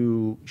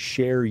to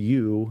share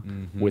you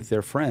with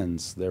their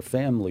friends, their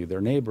family,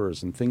 their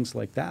neighbors, and things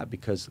like that,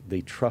 because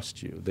they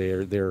trust you.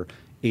 They're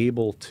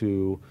able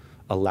to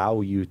allow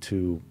you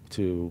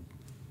to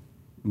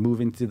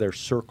move into their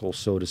circle,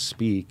 so to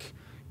speak,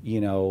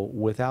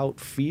 without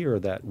fear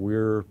that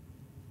we're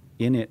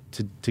in it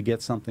to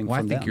get something from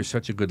them. I think you're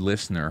such a good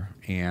listener,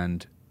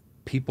 and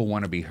people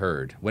want to be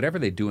heard. Whatever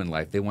they do in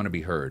life, they want to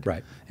be heard.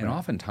 Right. And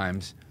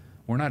oftentimes,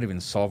 we're not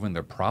even solving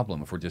their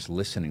problem if we're just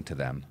listening to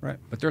them. Right.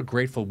 But they're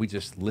grateful we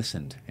just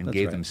listened and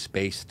gave them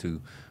space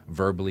to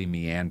verbally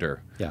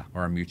meander. Yeah.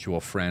 Or our mutual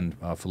friend,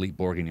 Philippe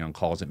Bourguignon,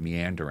 calls it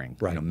meandering,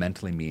 right.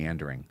 Mentally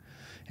meandering.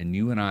 And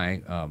you and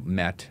I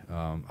met,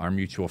 our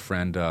mutual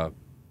friend,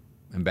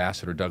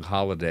 Ambassador Doug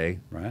Holliday,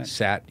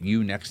 sat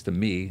you next to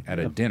me at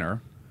a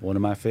dinner. One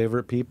of my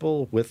favorite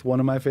people with one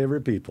of my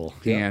favorite people.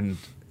 And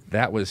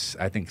that was,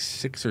 I think,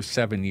 6 or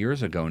 7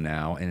 years ago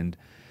now. And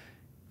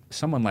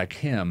someone like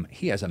him,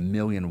 he has 1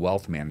 million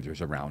wealth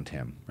managers around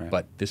him. Right.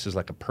 But this is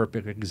like a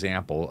perfect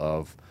example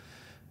of,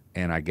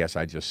 and I guess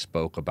I just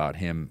spoke about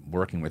him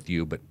working with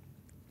you, but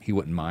he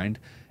wouldn't mind.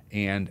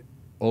 And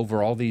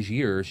over all these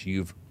years,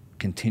 you've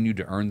continued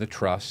to earn the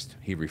trust.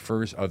 He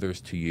refers others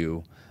to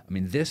you. I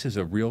mean, this is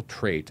a real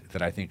trait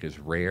that I think is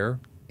rare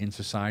in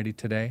society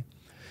today.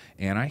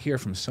 And I hear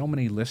from so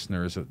many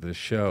listeners of this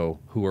show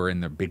who are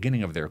in the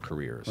beginning of their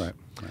careers. Right.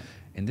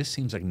 And this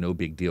seems like no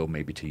big deal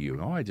maybe to you.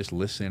 Oh, I just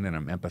listen and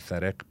I'm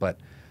empathetic. But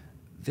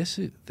this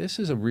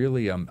is a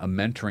really a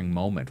mentoring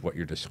moment, what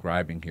you're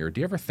describing here.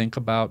 Do you ever think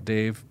about,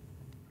 Dave,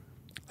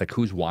 like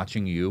who's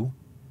watching you?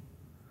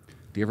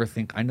 Do you ever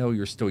think, I know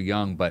you're still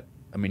young, but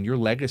I mean, your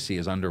legacy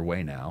is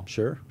underway now.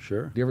 Sure.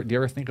 Do you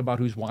ever think about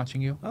who's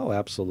watching you? Oh,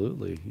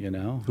 absolutely.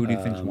 Who do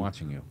you think's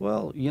watching you?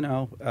 Well,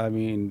 I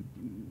mean,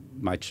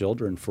 my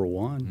children, for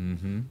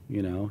one.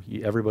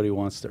 Mm-hmm. Everybody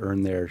wants to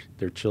earn their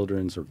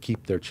children's or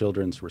keep their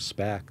children's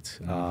respect.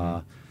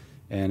 Mm-hmm.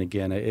 And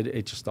again,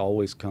 it just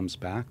always comes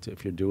back to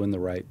if you're doing the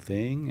right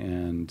thing.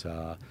 And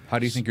how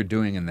do you think you're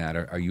doing in that?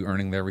 Are you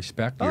earning their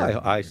respect?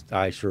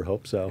 I sure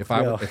hope so. If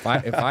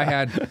I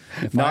had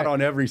not on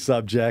every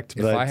subject,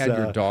 if but I had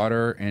your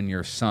daughter and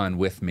your son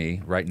with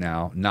me right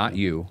now, not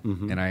you,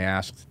 and I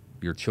asked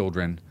your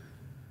children,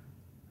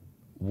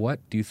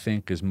 what do you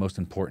think is most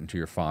important to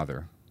your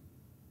father?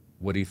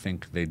 What do you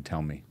think they'd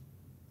tell me?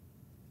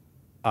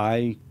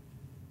 I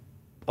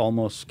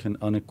almost can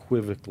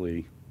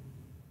unequivocally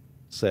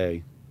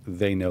say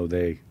they know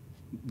they're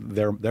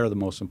the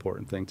most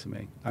important thing to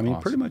me. I mean,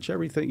 Awesome. Pretty much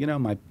everything,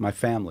 my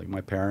family,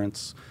 my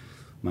parents,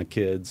 my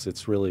kids,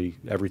 it's really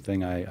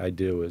everything I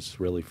do is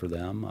really for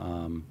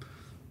them,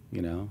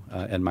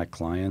 and my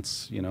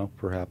clients,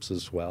 perhaps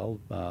as well.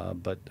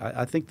 But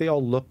I think they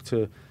all look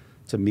to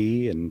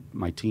me and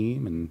my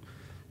team and,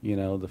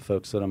 the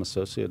folks that I'm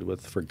associated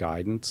with for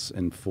guidance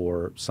and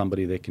for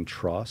somebody they can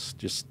trust,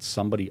 just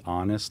somebody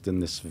honest in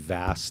this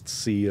vast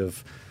sea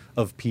of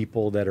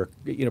people that are,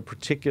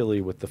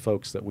 particularly with the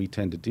folks that we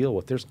tend to deal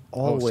with. There's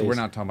always... so we're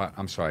not talking about,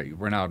 I'm sorry,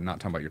 we're now not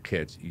talking about your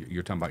kids.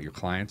 You're talking about your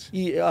clients?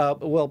 Yeah,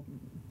 well,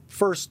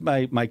 first,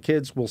 my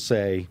kids will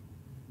say,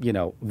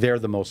 they're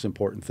the most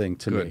important thing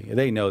to Good. me.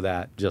 They know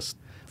that just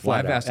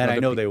flat out. And I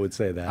know they would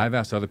say that. I've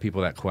asked other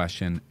people that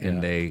question, and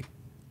Yeah. they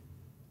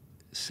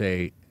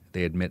say,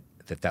 they admit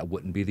that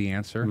wouldn't be the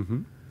answer.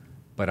 Mm-hmm.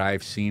 But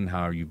I've seen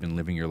how you've been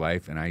living your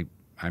life, and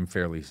I'm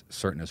fairly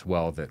certain as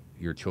well that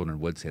your children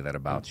would say that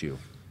about you.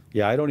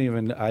 Yeah, I don't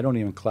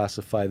even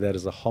classify that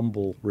as a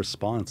humble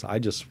response. I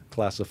just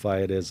classify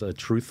it as a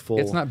truthful.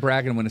 It's not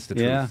bragging when it's the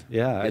truth.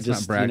 Yeah. It's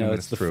not bragging when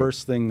it's it's the true.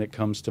 first thing that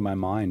comes to my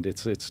mind.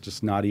 It's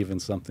just not even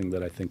something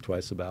that I think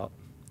twice about.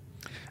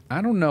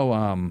 I don't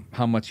know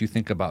how much you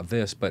think about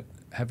this, but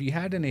have you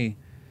had any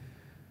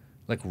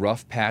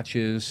rough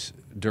patches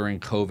during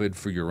COVID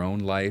for your own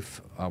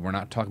life? We're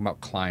not talking about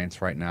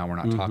clients right now. We're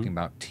not talking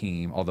about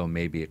team, although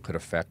maybe it could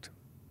affect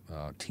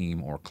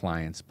team or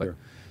clients. But Sure.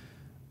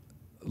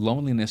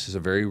 Loneliness is a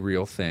very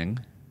real thing,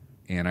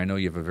 and I know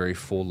you have a very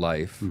full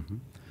life.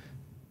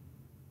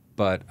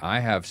 But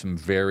I have some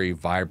very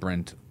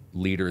vibrant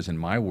leaders in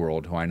my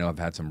world who I know have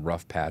had some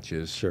rough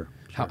patches. Sure.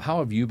 How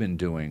have you been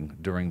doing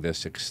during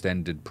this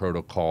extended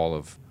protocol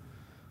of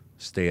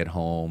stay at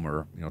home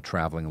or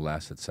traveling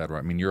less, et cetera?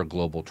 I mean, you're a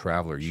global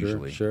traveler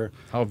usually. Sure.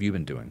 How have you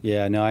been doing?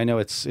 Yeah, no, I know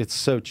it's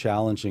so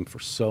challenging for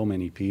so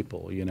many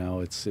people.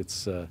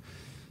 It's a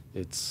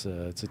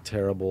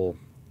terrible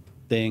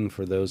thing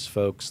for those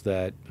folks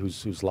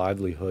whose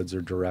livelihoods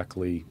are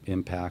directly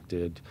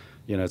impacted.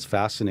 It's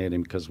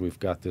fascinating because we've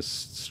got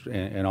this,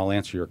 and I'll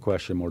answer your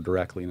question more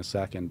directly in a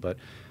second. But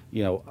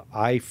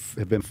I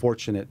have been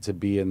fortunate to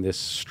be in this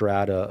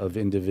strata of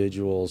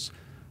individuals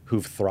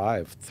who've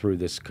thrived through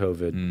this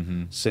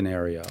COVID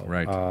scenario.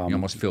 Right. You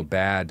almost feel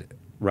bad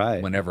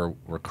right. whenever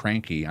we're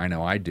cranky. I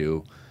know I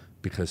do,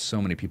 because so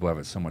many people have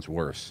it so much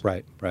worse.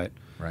 Right.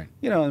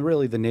 And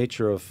really the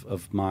nature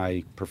of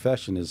my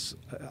profession is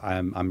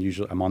I'm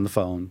on the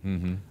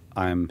phone.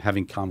 I'm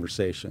having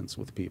conversations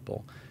with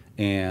people.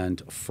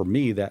 And for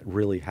me, that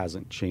really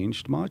hasn't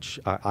changed much.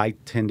 I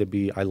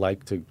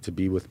like to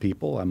be with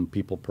people. I'm a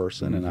people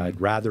person, and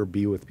I'd rather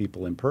be with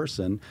people in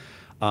person.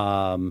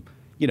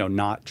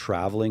 Not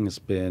traveling has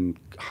been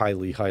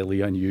highly,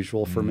 highly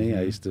unusual for me.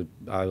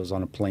 I was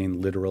on a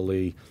plane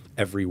literally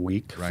every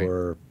week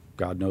for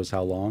God knows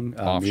how long.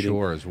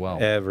 Offshore as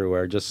well.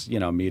 Everywhere, just,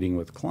 meeting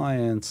with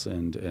clients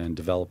and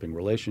developing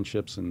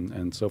relationships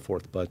and so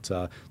forth. But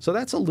so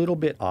that's a little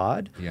bit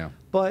odd. Yeah.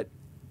 But,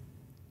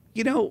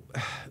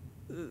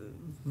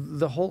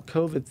 the whole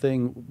COVID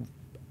thing,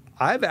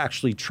 I've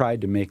actually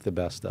tried to make the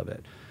best of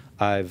it.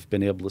 I've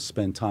been able to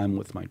spend time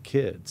with my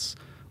kids,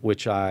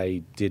 which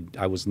I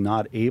was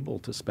not able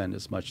to spend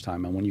as much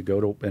time. And when you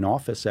go to an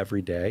office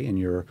every day and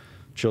your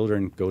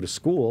children go to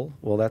school,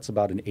 well, that's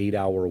about an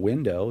 8-hour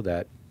window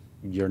that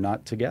you're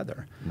not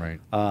together. Right.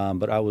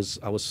 But I was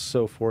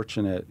so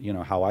fortunate,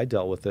 how I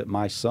dealt with it.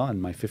 My son,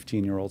 my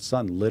 15-year-old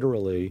son,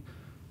 literally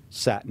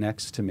sat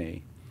next to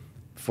me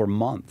for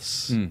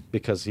months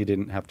because he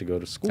didn't have to go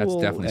to school. That's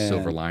definitely a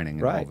silver lining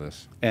in all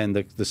this. And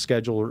the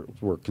schedule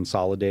were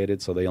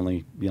consolidated, so they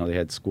only, they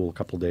had school a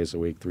couple days a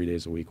week, 3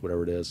 days a week,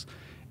 whatever it is.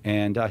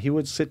 And he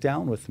would sit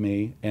down with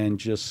me and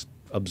just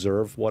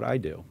observe what I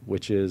do,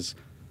 which is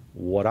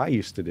what I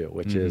used to do,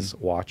 which is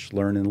watch,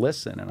 learn, and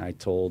listen. And I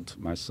told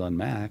my son,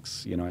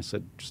 Max, I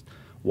said, just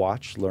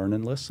watch, learn,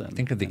 and listen.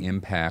 Think of the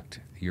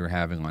impact you're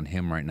having on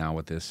him right now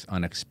with this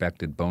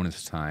unexpected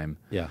bonus time.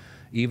 Yeah.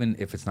 Even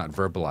if it's not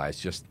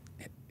verbalized, just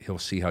he'll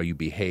see how you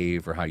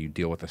behave or how you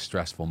deal with a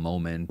stressful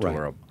moment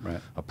or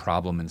a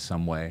problem in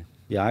some way.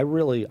 Yeah,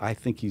 I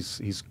think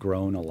he's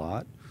grown a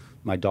lot.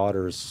 My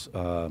daughter's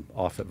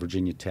off at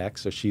Virginia Tech,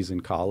 so she's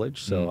in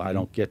college, so I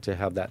don't get to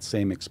have that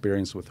same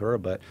experience with her.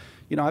 But,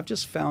 I've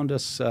just found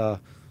us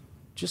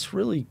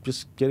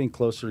just getting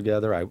closer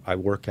together. I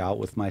work out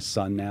with my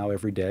son now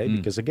every day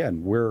because,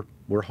 again, we're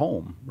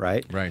home,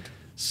 right? Right.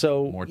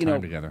 So, more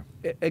time together.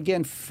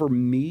 Again, for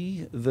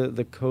me,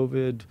 the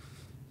COVID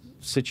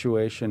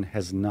situation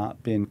has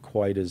not been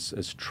quite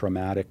as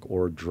traumatic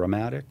or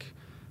dramatic.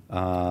 You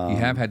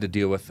have had to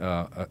deal with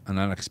an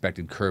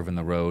unexpected curve in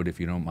the road, if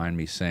you don't mind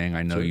me saying.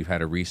 I know you've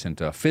had a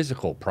recent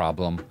physical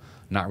problem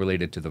not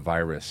related to the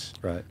virus.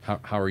 Right.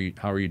 How are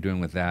you doing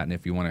with that? And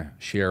if you want to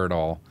share it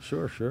all,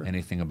 sure.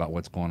 anything about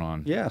what's going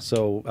on. Yeah.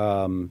 So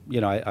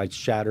I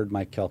shattered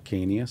my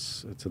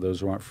calcaneus. To those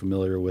who aren't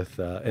familiar with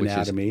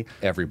anatomy,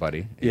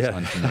 everybody is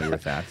unfamiliar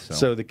with that.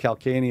 So the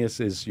calcaneus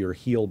is your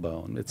heel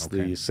bone. It's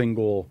the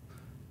single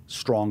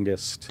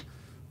strongest,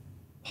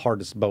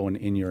 hardest bone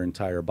in your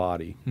entire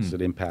body because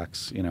it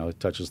impacts, it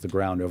touches the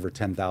ground over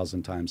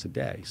 10,000 times a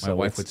day. So my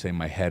wife would say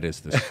my head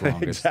is the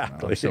strongest.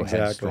 Exactly.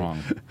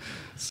 Headstrong.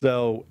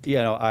 So,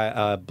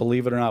 I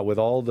believe it or not, with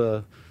all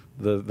the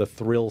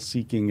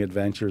thrill-seeking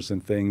adventures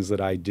and things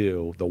that I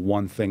do, the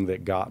one thing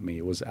that got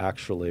me was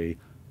actually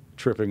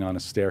tripping on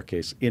a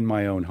staircase in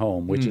my own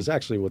home, which is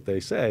actually what they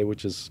say,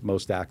 which is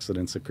most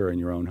accidents occur in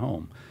your own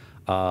home.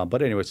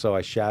 But anyway, so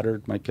I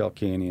shattered my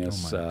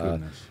calcaneus. Oh my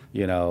goodness.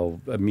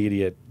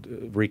 Immediate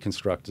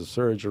reconstructive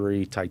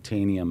surgery,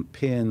 titanium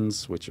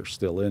pins, which are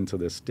still in to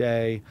this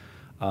day.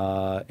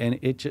 And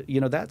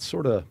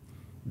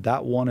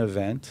that one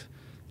event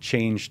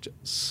changed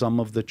some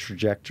of the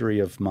trajectory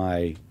of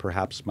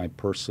perhaps my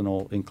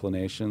personal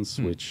inclinations,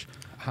 which...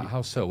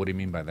 How so? What do you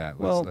mean by that?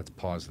 Let's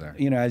pause there.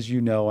 As you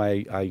know,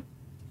 I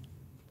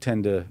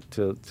tend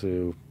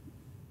to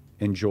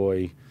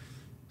enjoy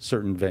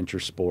certain venture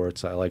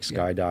sports. I like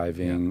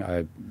skydiving.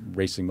 I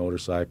racing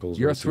motorcycles.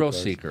 You're a thrill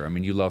seeker. I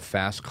mean, you love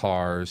fast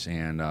cars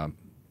and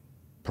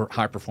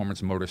high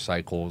performance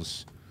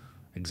motorcycles.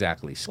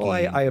 Exactly. Skiing.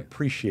 Well, I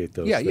appreciate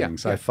those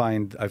things. Yeah. I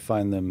find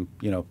them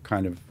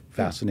kind of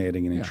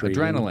fascinating and intriguing.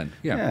 Adrenaline.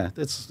 Yeah.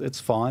 It's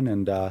fun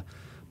and.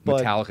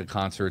 Metallica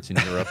concerts in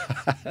Europe.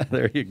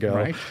 There you go.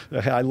 Right?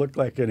 I look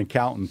like an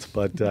accountant,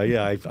 but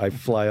I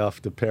fly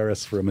off to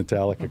Paris for a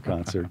Metallica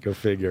concert. Go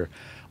figure.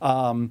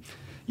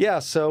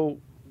 So.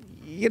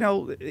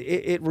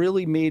 It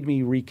really made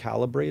me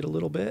recalibrate a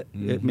little bit.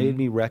 It made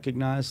me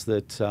recognize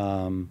that,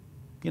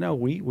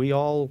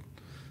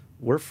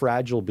 we're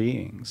fragile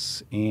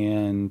beings.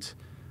 And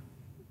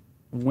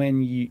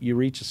when you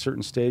reach a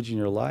certain stage in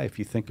your life,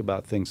 you think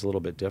about things a little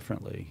bit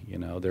differently.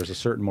 There's a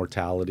certain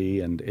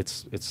mortality, and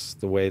it's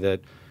the way that,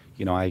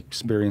 I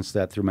experienced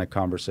that through my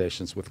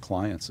conversations with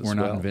clients as well.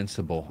 We're not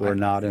invincible. We're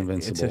not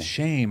invincible. It's a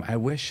shame. I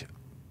wish,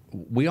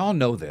 we all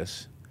know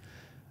this,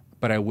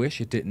 but I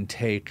wish it didn't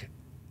take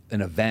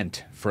an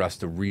event for us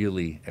to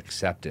really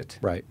accept it.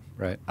 Right.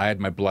 I had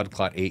my blood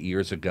clot 8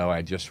 years ago.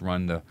 I just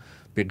run the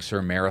Big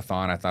Sur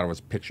Marathon. I thought it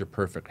was picture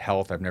perfect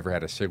health. I've never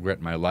had a cigarette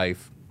in my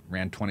life.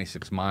 Ran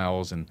 26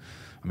 miles, and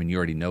I mean, you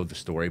already know the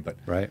story, but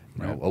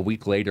a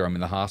week later, I'm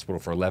in the hospital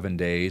for 11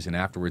 days, and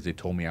afterwards they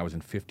told me I was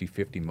in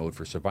 50-50 mode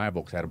for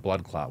survival because I had a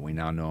blood clot. We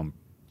now know I'm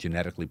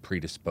genetically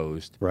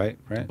predisposed to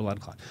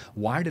blood clot.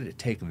 Why did it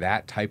take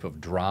that type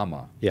of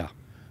drama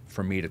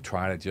for me to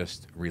try to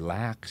just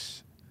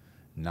relax,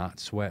 not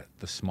sweat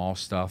the small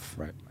stuff?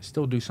 Right. I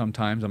still do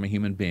sometimes. I'm a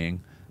human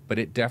being, but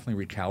it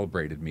definitely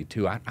recalibrated me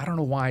too. I don't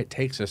know why it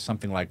takes us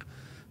something like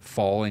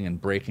falling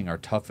and breaking our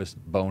toughest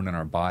bone in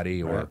our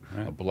body or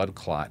a blood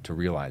clot to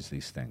realize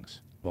these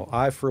things. Well,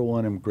 I, for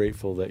one, am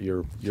grateful that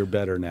you're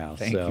better now.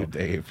 Thank you,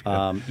 Dave.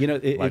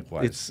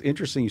 Likewise. It's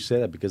interesting you say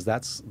that because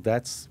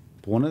that's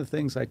one of the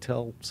things I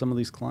tell some of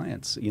these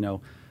clients.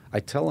 I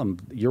tell them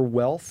your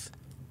wealth,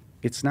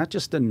 it's not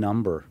just a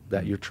number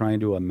that you're trying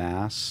to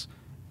amass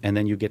and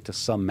then you get to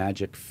some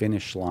magic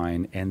finish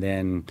line and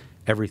then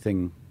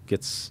everything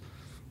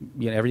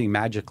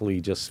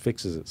magically just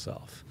fixes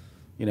itself.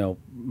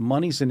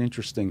 Money's an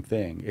interesting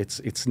thing.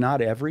 It's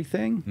not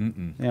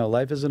everything.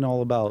 Life isn't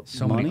all about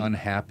so money. many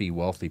unhappy,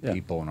 wealthy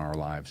people in our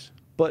lives.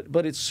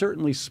 But it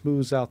certainly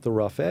smooths out the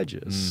rough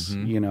edges.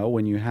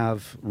 When you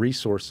have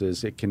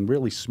resources, it can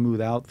really smooth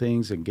out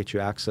things and get you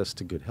access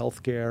to good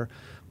health care.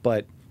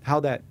 But how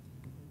that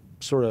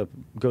sort of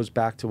goes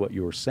back to what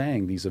you were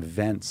saying, these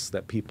events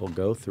that people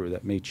go through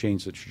that may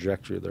change the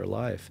trajectory of their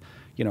life.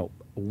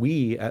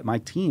 We at my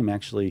team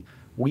actually,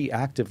 we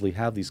actively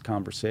have these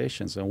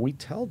conversations and we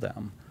tell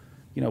them,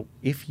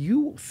 if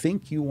you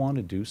think you want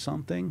to do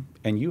something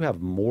and you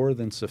have more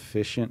than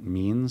sufficient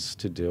means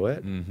to do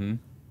it,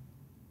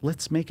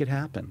 let's make it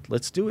happen.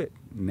 Let's do it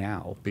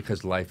now.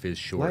 Because life is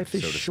short. Life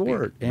is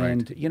short.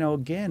 And,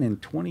 again, in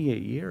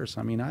 28 years,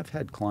 I've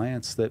had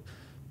clients that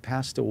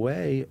passed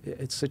away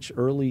at such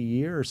early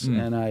years.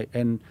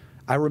 And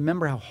I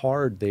remember how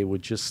hard they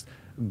would just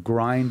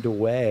grind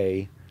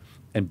away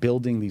and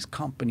building these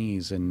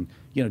companies and,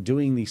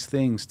 doing these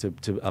things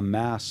to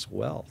amass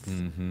wealth.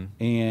 Mm-hmm.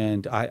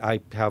 And I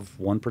have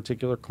one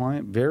particular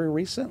client very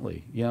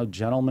recently,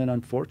 gentleman,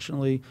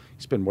 unfortunately,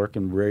 he's been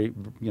working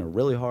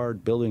really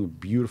hard, building a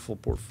beautiful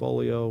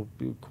portfolio,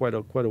 quite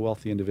a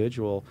wealthy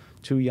individual,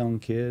 2 young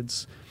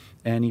kids,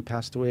 and he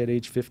passed away at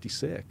age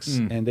 56.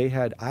 And they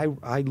had, I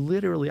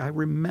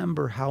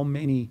remember how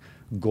many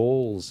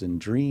goals and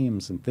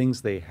dreams and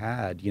things they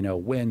had,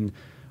 when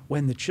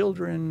the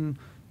children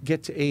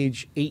get to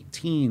age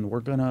 18, we're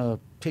going to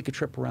take a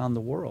trip around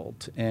the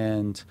world.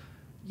 And,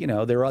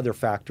 there are other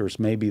factors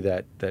maybe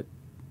that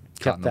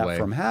kept that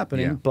from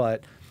happening. Yeah.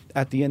 But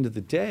at the end of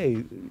the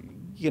day,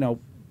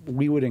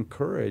 we would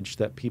encourage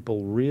that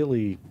people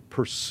really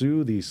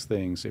pursue these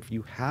things. If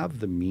you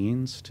have the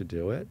means to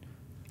do it,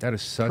 that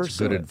is such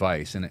pursue good it.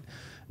 advice. And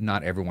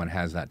not everyone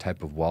has that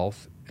type of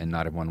wealth, and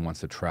not everyone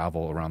wants to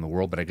travel around the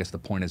world. But I guess the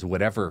point is,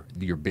 whatever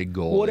your big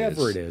goal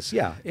whatever it is,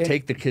 yeah.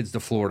 Take the kids to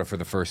Florida for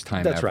the first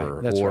time That's ever,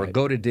 right, that's or right.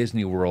 go to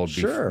Disney World,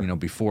 Sure.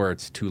 before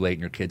it's too late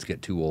and your kids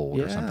get too old,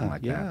 or something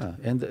like that.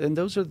 And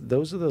those are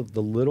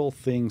the little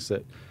things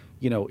that,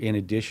 in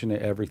addition to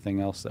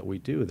everything else that we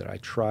do, that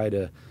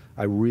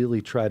I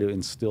really try to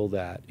instill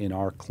that in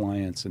our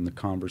clients in the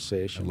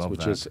conversations, I love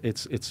which that.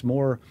 is it's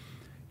more,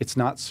 it's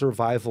not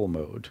survival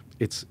mode.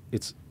 It's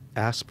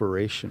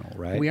aspirational,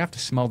 right? We have to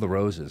smell the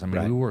roses. I mean,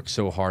 Right. we work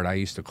so hard. I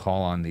used to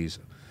call on these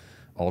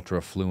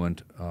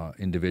ultra-affluent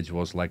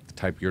individuals like the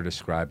type you're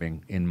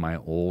describing in my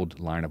old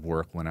line of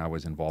work when I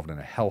was involved in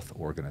a health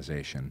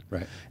organization.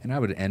 Right. And I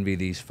would envy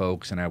these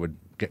folks, and I would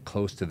get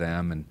close to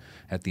them, and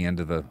at the end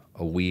of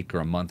a week or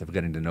a month of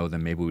getting to know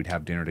them, maybe we'd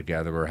have dinner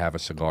together or have a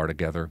cigar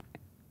together.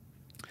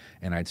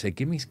 And I'd say,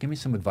 give me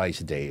some advice,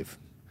 Dave.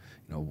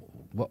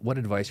 What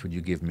advice would you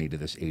give me to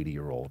this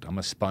 80-year-old? I'm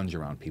a sponge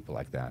around people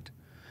like that.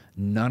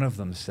 None of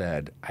them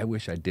said, I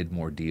wish I did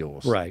more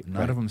deals. Right,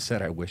 None right. of them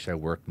said, I wish I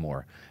worked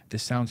more.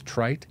 This sounds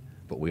trite,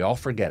 but we all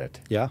forget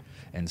it. Yeah.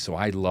 And so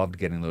I loved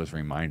getting those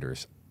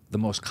reminders. The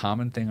most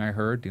common thing I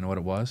heard, do you know what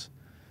it was?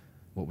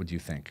 What would you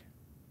think?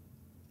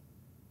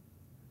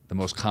 The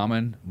most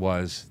common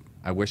was,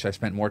 I wish I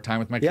spent more time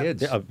with my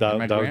kids. Yeah, and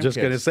my I was just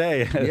going to grandkids."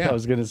 say. Yeah. I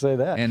was going to say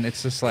that. And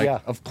it's just like, Yeah.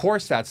 of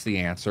course that's the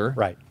answer.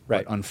 Right.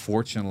 But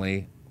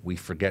unfortunately, we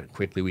forget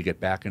quickly. We get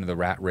back into the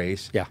rat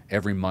race. Yeah.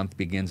 Every month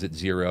begins at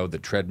 0. The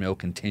treadmill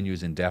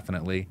continues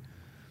indefinitely.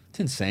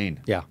 It's insane.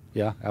 Yeah,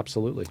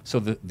 absolutely.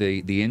 So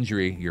the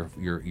injury,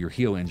 your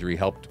heel injury,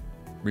 helped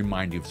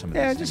remind you of some of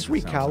these Yeah, things. just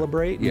it sounds like.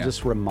 recalibrate and Yeah.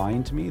 just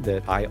remind me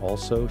that I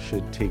also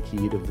should take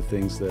heed of the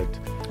things that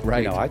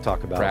Right. I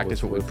talk about.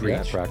 Practice what we preach.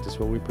 Yeah, practice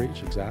what we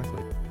preach,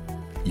 exactly.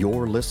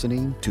 You're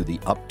listening to the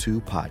Up To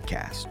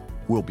podcast.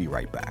 We'll be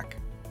right back.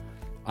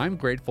 I'm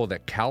grateful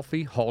that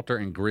Calfee, Halter,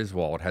 and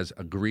Griswold has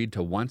agreed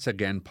to once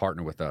again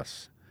partner with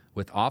us.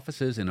 With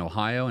offices in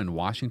Ohio and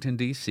Washington,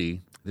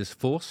 D.C., this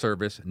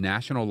full-service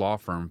national law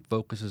firm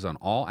focuses on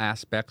all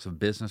aspects of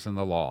business and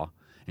the law,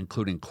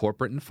 including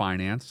corporate and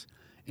finance,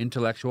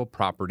 intellectual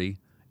property,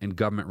 and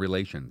government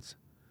relations.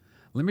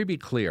 Let me be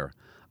clear.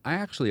 I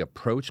actually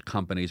approach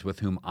companies with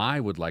whom I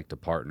would like to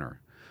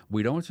partner.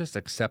 We don't just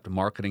accept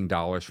marketing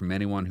dollars from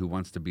anyone who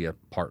wants to be a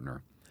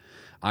partner.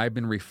 I've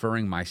been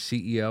referring my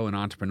CEO and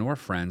entrepreneur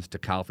friends to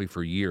Calfee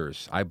for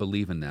years. I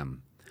believe in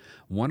them.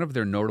 One of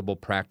their notable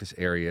practice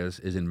areas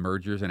is in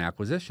mergers and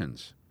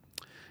acquisitions.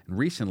 And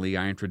recently,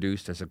 I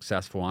introduced a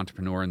successful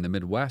entrepreneur in the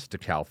Midwest to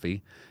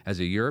Calfee as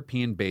a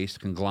European-based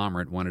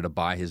conglomerate wanted to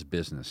buy his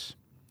business.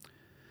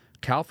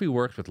 Calfee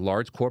works with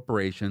large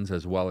corporations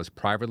as well as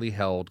privately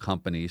held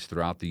companies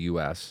throughout the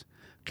U.S.,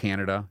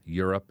 Canada,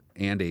 Europe,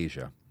 and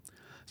Asia.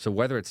 So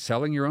whether it's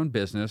selling your own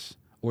business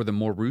or the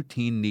more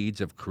routine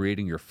needs of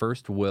creating your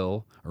first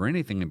will or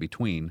anything in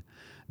between,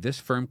 this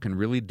firm can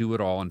really do it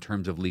all in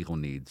terms of legal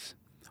needs.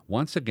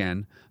 Once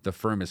again, the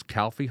firm is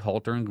Calfee,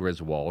 Halter &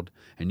 Griswold,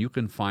 and you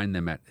can find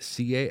them at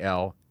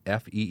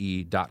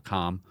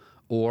calfee.com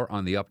or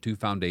on the Up2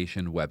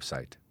 Foundation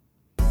website.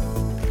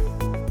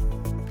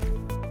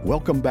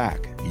 Welcome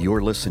back.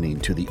 You're listening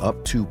to the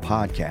Up To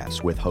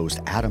podcast with host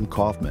Adam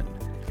Kaufman.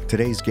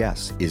 Today's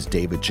guest is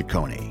David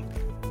Ciccone.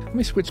 Let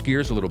me switch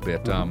gears a little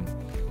bit.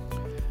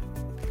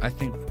 I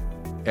think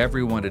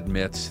everyone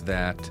admits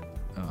that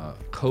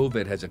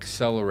COVID has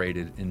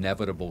accelerated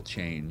inevitable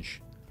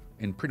change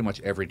in pretty much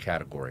every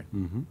category.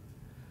 Mm-hmm.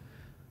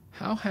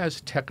 How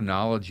has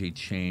technology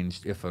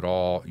changed, if at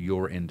all,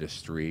 your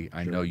industry?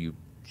 I know you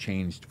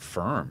changed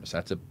firms.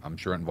 I'm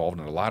sure involved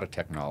in a lot of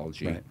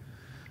technology. Right.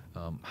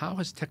 How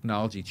has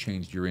technology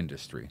changed your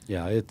industry?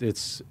 Yeah,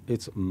 it's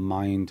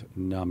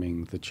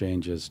mind-numbing, the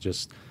changes.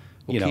 Just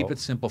Keep it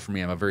simple for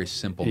me. I'm a very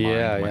simple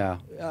mind.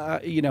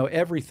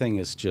 Everything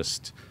is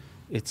just,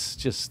 it's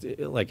just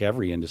like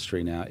every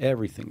industry now.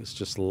 Everything is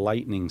just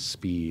lightning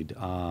speed.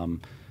 I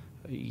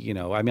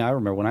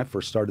remember when I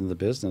first started in the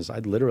business,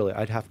 I'd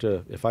have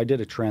to, if I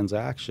did a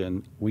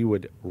transaction, we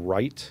would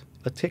write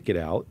a ticket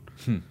out,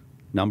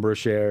 number of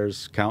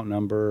shares, count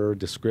number,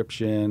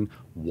 description,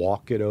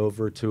 walk it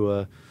over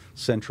to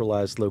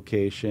centralized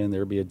location.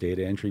 There'd be a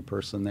data entry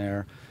person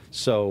there.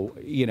 So,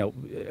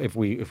 if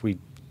we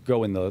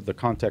go in the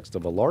context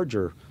of a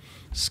larger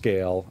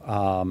scale,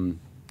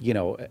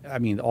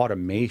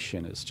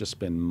 automation has just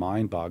been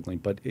mind-boggling,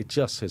 but it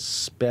just has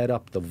sped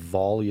up the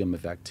volume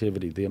of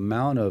activity, the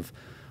amount of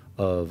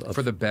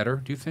for the better,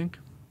 do you think?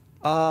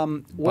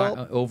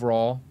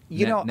 Overall,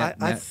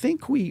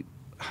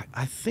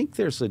 I think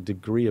there's a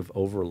degree of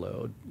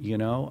overload.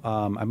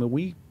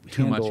 We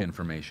too much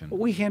information.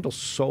 We handle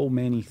so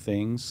many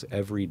things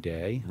every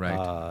day.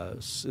 Right.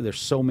 There's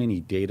so many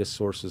data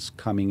sources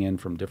coming in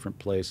from different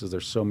places.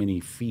 There's so many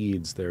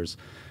feeds. There's,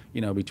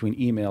 between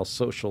email,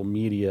 social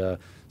media,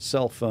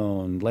 cell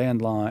phone,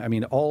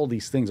 landline. All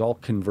these things all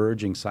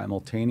converging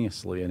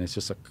simultaneously, and it's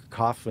just a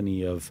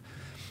cacophony of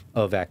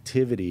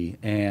activity.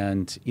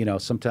 And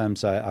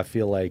sometimes I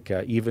feel like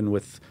even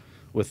with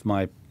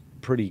my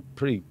pretty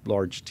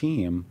large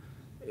team,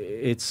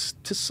 it's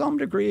to some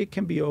degree it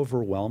can be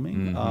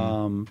overwhelming.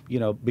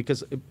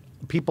 Because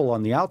people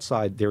on the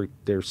outside,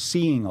 they're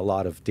seeing a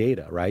lot of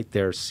data, right?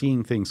 They're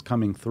seeing things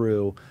coming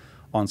through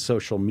on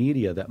social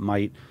media that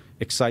might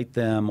excite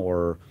them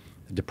or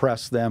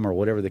depress them or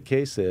whatever the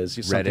case is.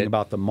 Something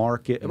about the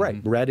market.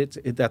 Right.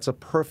 Reddit, that's a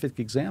perfect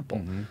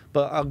example.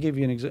 But I'll give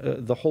you an example.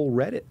 The whole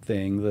Reddit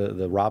thing,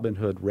 the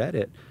Robinhood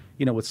Reddit,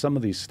 with some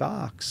of these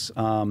stocks,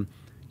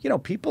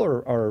 people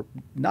are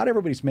not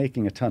everybody's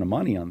making a ton of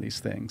money on these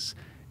things.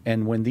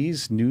 And when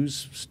these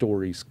news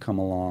stories come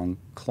along,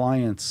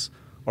 clients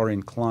are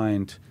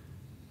inclined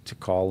to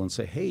call and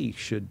say, hey,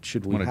 should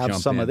we have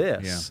some of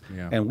this?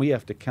 Yeah. And we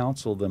have to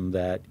counsel them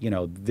that,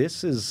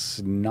 this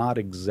is not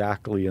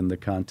exactly in the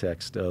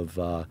context of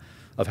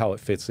how it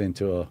fits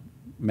into a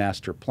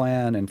master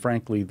plan. And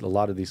frankly, a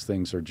lot of these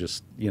things are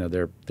just,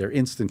 they're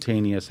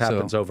instantaneous,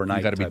 happens overnight.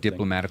 You got to be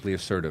diplomatically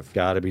assertive.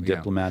 Got to be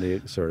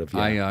diplomatically assertive.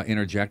 Yeah. I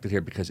interjected here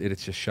because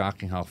it's just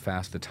shocking how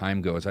fast the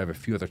time goes. I have a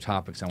few other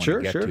topics I want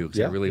to get to because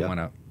I really want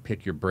to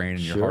pick your brain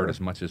and your heart as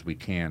much as we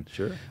can.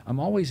 Sure. I'm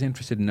always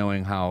interested in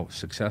knowing how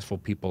successful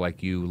people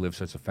like you live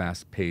such a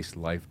fast-paced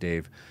life,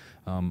 Dave.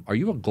 Are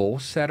you a goal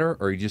setter,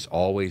 or are you just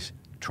always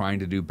trying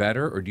to do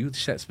better, or do you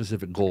set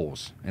specific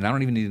goals? And I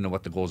don't even need to know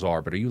what the goals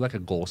are, but are you like a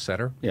goal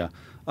setter? Yeah.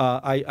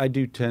 I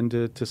do tend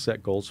to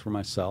set goals for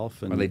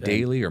myself. Are they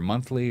daily or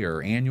monthly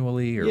or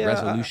annually or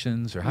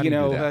resolutions, or how do you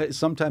do that?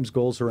 Sometimes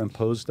goals are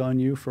imposed on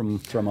you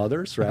from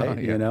others,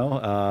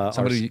 right?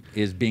 Somebody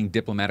is being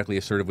diplomatically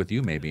assertive with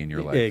you maybe in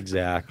your life.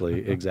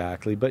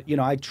 Exactly. But,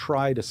 I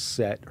try to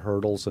set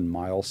hurdles and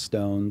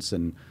milestones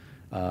and,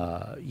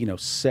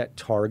 set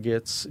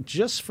targets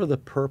just for the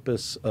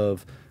purpose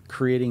of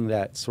creating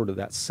that sort of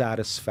that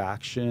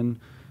satisfaction,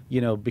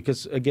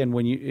 because again,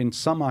 when you in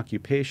some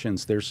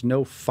occupations, there's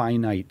no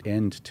finite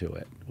end to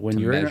it. When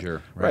you're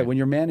measure, right, when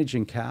you're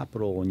managing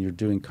capital and you're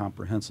doing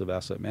comprehensive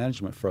asset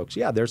management, folks,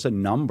 there's a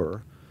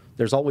number.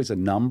 There's always a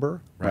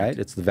number, right?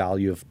 It's the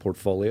value of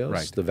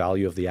portfolios, the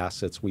value of the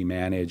assets we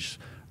manage,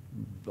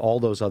 all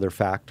those other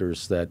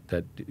factors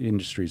that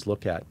industries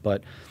look at.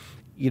 But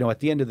at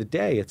the end of the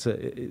day,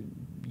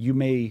 you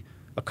may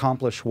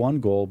accomplish one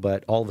goal,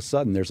 but all of a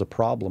sudden there's a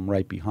problem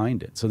right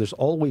behind it. So there's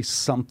always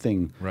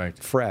something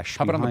fresh.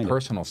 How about on the it.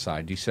 personal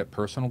side? Do you set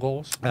personal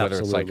goals?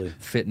 Absolutely. Whether it's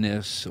like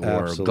fitness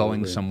or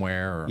going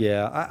somewhere? Or...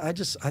 Yeah, I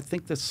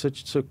think that's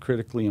so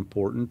critically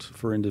important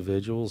for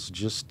individuals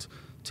just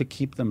to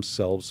keep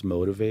themselves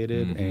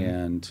motivated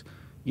and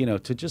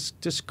to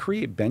just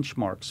create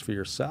benchmarks for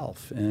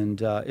yourself.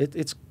 And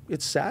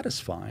it's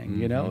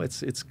satisfying.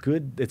 It's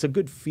good. It's a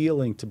good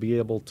feeling to be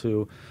able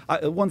to.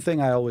 One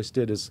thing I always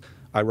did is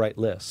I write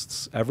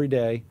lists every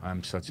day.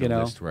 I'm such a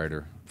list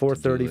writer.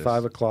 4:30,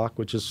 5 o'clock,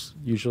 which is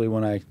usually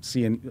when I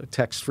see a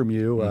text from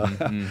you.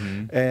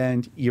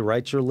 And you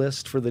write your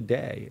list for the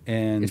day.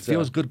 And it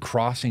feels good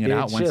crossing it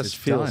out once it's done. It just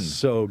feels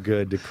so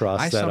good to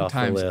cross that off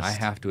the list. I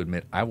have to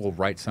admit, I will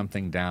write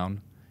something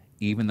down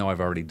even though I've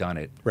already done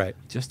it,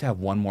 just to have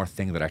one more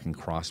thing that I can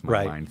cross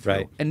my mind through.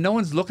 Right. And no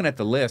one's looking at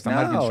the list. I'm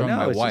not even showing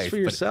my it's wife. Just for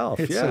yourself.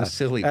 It's so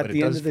silly, at but the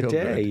it end does of the feel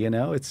day,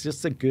 good. it's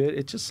just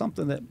it's just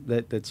something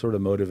that sort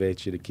of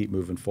motivates you to keep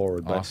moving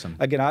forward. But awesome.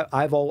 Again,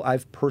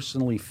 I've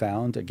personally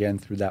found, again,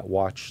 through that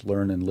watch,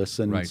 learn, and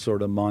listen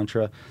sort of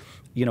mantra,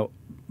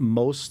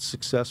 most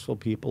successful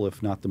people,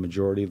 if not the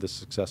majority of the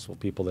successful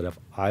people that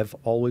I've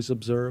always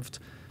observed,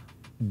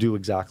 do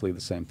exactly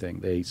the same thing.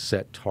 They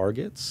set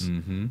targets.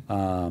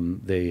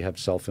 They have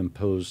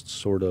self-imposed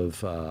sort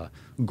of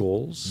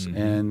goals,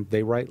 and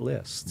they write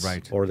lists,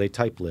 or they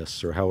type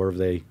lists, or however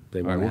they want to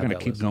have that. All right, we're going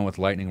to keep going with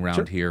lightning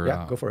round here.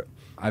 Yeah, go for it.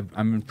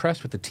 I'm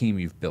impressed with the team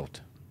you've built.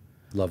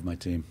 Love my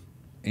team.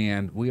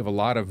 And we have a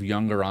lot of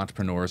younger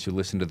entrepreneurs who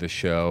listen to the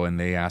show, and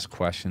they ask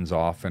questions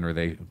often, or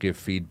they give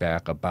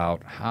feedback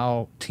about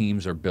how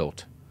teams are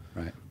built.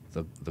 Right.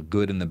 The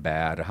good and the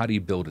bad. How do you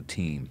build a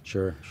team?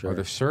 Sure. Are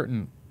there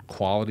certain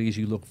qualities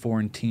you look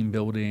for in team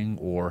building,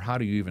 or how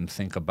do you even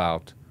think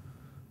about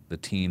the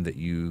team that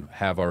you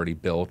have already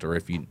built, or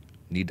if you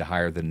need to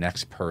hire the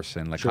next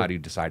person, how do you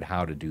decide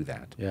how to do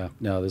that? Yeah,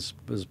 no, this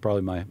is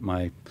probably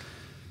my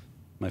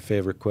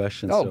favorite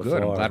question so far.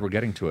 Good. I'm glad we're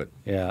getting to it.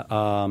 Yeah,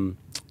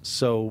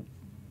 So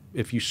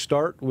if you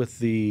start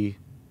with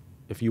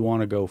if you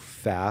want to go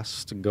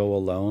fast, go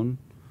alone.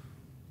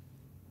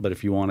 But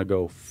if you want to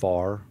go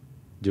far,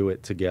 do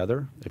it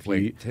together.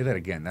 Say that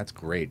again. That's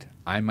great.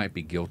 I might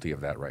be guilty of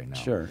that right now.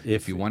 Sure.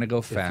 If you want to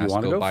go fast,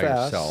 go by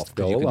yourself.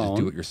 Go you alone. can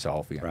just do it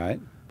yourself. Yeah. Right.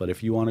 But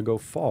if you want to go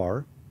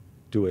far,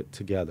 do it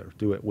together.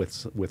 Do it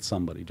with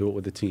somebody. Do it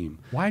with a team.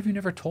 Why have you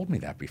never told me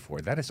that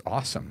before? That is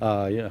awesome.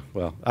 Yeah.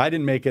 Well, I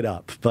didn't make it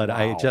up, but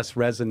Wow. it just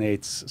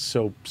resonates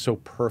so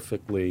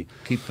perfectly.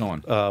 Keep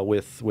going.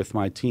 With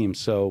my team.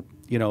 So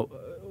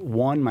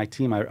my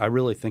team. I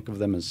really think of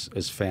them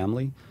as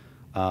family.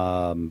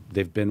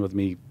 They've been with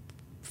me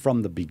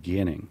from the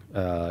beginning.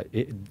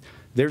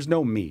 There's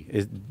no me.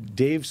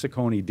 Dave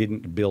Ciccone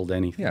didn't build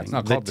anything. Yeah, it's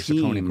not called the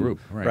Ciccone Group.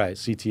 Right,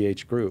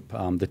 CTH Group.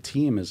 The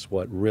team is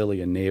what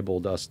really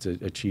enabled us to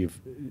achieve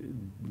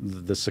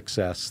the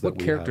success that we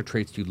What character have.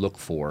 traits do you look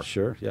for?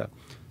 Sure, yeah.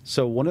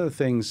 So one of the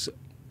things,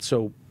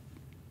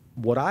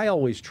 what I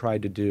always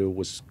tried to do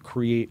was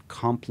create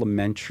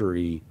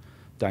complementary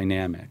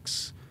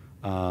dynamics.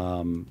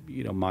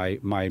 My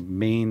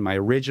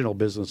original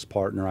business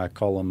partner, I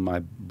call him my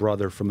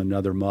brother from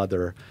another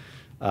mother,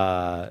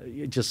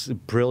 just a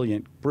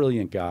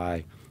brilliant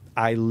guy.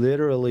 I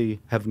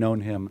literally have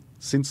known him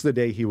since the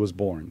day he was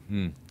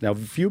born. Now,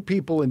 few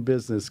people in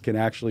business can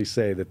actually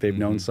say that they've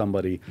known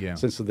somebody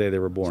since the day they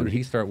were born. So did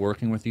he start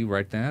working with you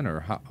right then, or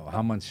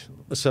how much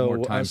more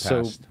time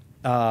passed?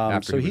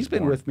 So he's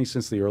been with me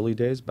since the early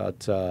days,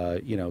 about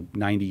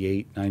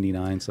 98,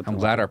 99, something. I'm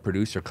glad our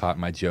producer caught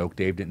my joke.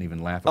 Dave didn't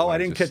even laugh at what I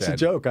didn't catch the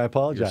joke. I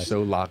apologize. You're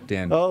so locked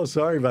in. Oh,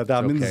 sorry about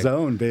that. I'm in the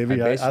zone,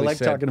 baby. I like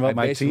talking about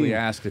my team. I basically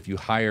asked if you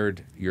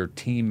hired your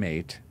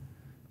teammate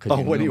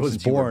when he was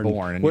born.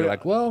 And you're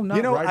like, well,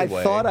 not right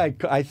away.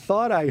 I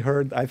thought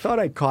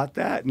I caught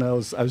that, and I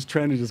was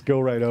trying to just go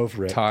right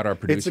over it. Todd, our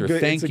producer,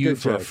 thank you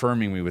for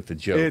affirming me with the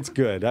joke. It's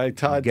good.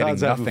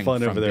 Todd's having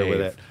fun over there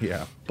with it.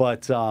 Yeah.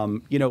 But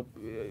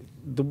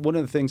one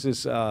of the things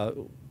is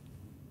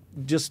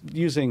just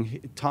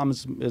using Tom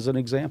as an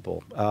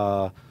example.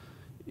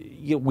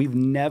 We've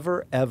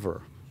never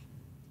ever,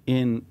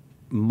 in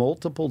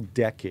multiple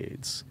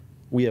decades,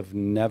 we have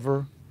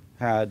never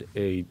had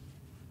a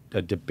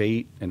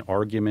debate, an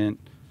argument,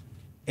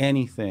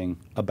 anything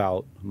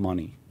about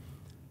money.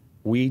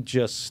 We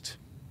just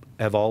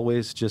have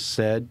always just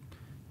said,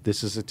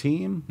 this is a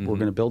team, we're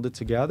going to build it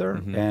together,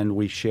 and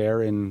we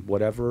share in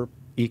whatever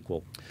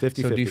equal,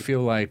 50-50. So do you feel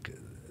like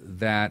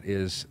that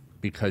is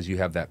because you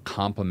have that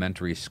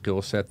complementary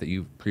skill set that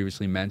you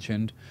previously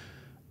mentioned?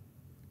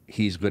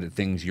 He's good at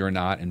things you're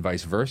not, and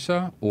vice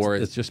versa? Or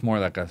it's just more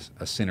like a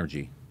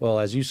synergy? Well,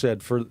 as you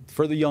said, for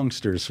the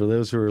youngsters, for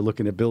those who are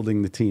looking at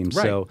building the team.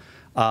 Right. So,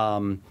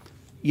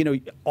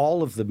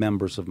 all of the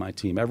members of my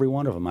team, every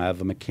one of them, I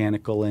have a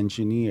mechanical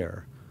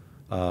engineer,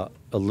 a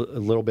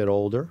little bit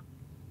older,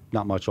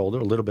 not much older,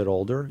 a little bit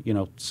older.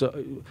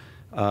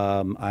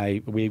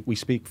 We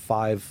speak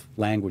 5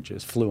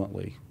 languages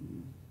fluently,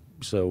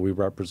 so we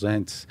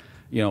represent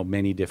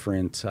many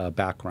different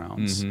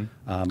backgrounds.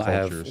 I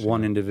have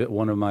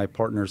one of my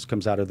partners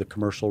comes out of the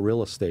commercial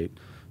real estate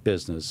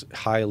business,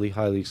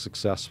 highly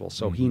successful.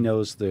 So he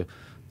knows the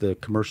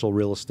commercial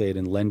real estate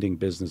and lending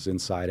business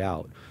inside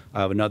out.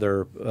 I have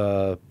another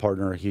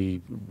partner.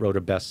 He wrote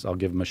I'll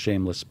give him a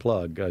shameless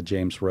plug.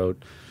 James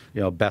wrote,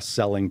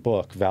 best-selling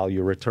book,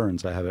 Value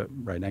Returns. I have it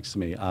right next to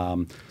me.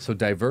 So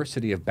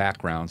diversity of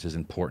backgrounds is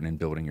important in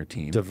building your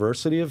team.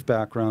 Diversity of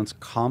backgrounds,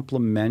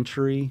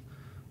 complementary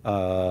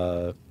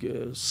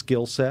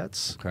skill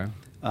sets. Okay.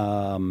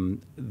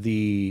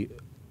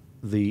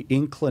 The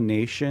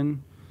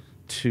inclination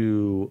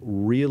to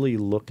really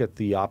look at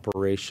the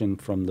operation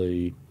from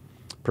the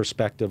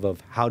perspective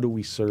of how do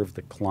we serve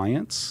the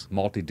clients.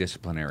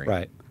 Multidisciplinary.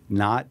 Right.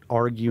 Not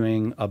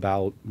arguing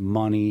about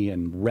money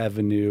and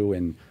revenue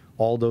and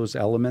all those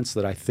elements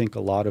that I think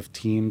a lot of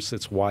teams,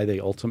 it's why they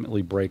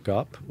ultimately break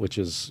up, which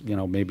is,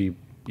 maybe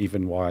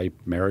even why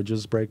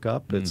marriages break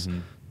up. It's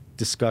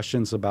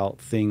discussions about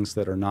things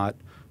that are not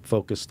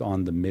focused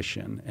on the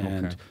mission.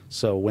 And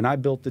so when I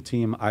built the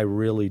team, I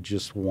really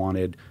just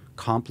wanted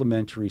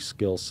complementary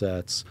skill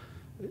sets,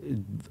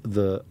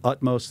 the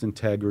utmost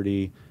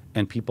integrity,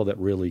 and people that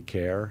really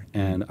care.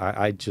 And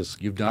I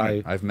just... You've done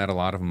it. I've met a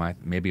lot of them,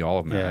 maybe all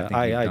of them. Yeah,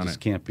 I just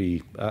can't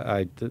be...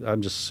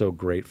 I'm just so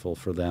grateful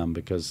for them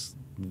because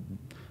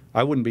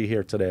I wouldn't be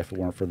here today if it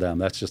weren't for them.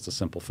 That's just a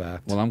simple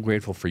fact. Well, I'm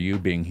grateful for you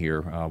being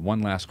here.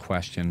 One last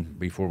question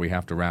before we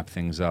have to wrap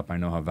things up. I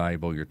know how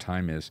valuable your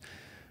time is.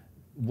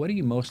 What are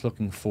you most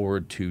looking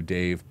forward to,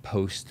 Dave,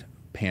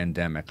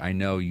 post-pandemic? I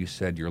know you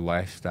said your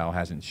lifestyle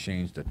hasn't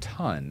changed a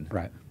ton.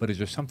 Right. But is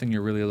there something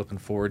you're really looking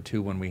forward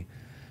to when we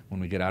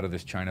get out of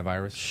this China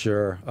virus?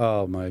 Sure.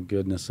 Oh my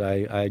goodness.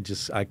 I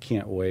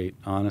can't wait.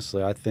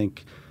 Honestly, I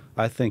think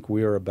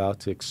we are about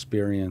to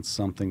experience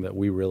something that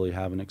we really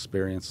haven't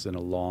experienced in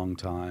a long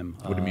time.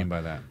 What do you mean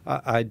by that?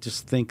 I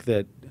just think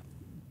that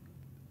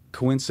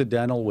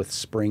coincidental with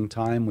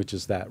springtime, which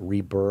is that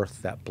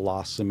rebirth, that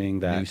blossoming,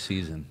 that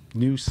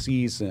new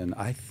season.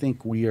 I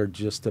think we are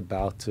just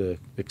about to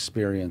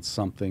experience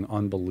something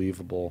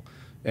unbelievable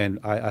And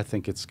I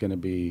think it's going to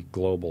be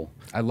global.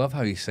 I love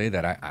how you say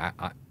that.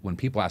 I when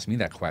people ask me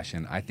that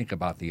question, I think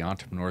about the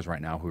entrepreneurs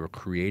right now who are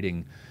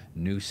creating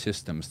new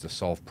systems to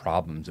solve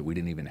problems that we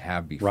didn't even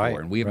have before. Right,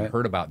 and we haven't right.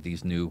 heard about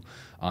these new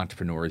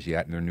entrepreneurs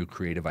yet and their new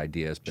creative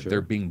ideas, but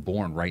they're being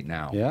born right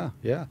now.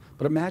 Yeah.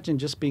 But imagine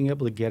just being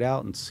able to get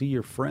out and see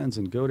your friends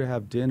and go to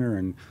have dinner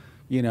and,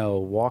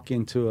 walk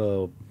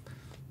into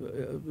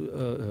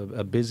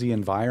a busy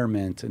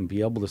environment and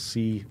be able to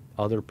see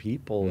other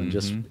people and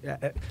just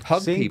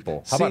Hug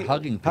people. How about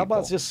hugging people? How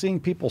about just seeing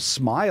people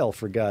smile,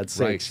 for God's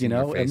Right, sakes? seeing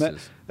their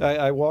faces.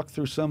 I walk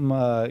through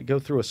go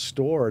through a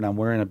store and I'm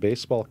wearing a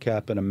baseball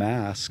cap and a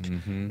mask,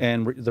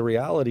 and the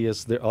reality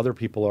is that other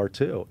people are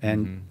too.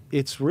 And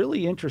it's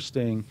really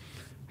interesting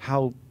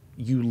how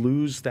you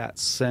lose that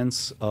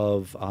sense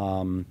of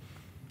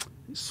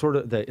sort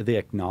of the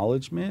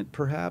acknowledgement,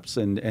 perhaps,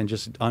 and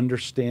just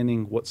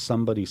understanding what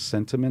somebody's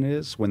sentiment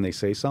is when they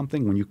say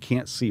something, when you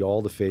can't see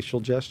all the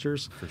facial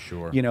gestures. For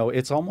sure.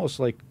 It's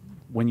almost like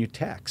when you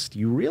text,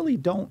 you really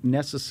don't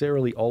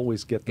necessarily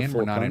always get the And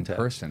full we're not context. in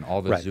person.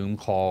 All the Right. Zoom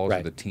calls or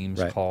Right. the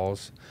Teams Right.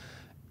 calls,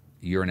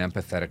 you're an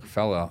empathetic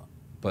fella,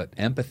 but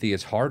empathy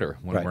is harder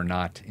when Right. we're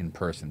not in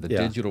person. The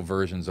Yeah. digital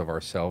versions of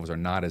ourselves are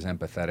not as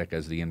empathetic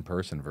as the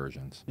in-person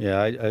versions.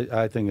 Yeah,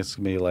 I think it's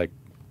going to be like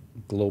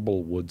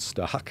global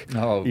Woodstock.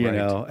 Oh, you right.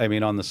 know, I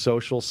mean, on the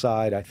social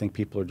side, I think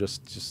people are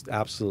just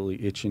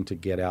absolutely itching to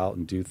get out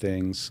and do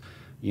things.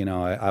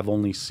 I've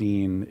only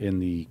seen in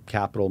the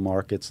capital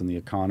markets and the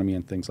economy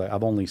and things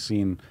I've only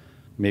seen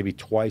maybe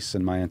twice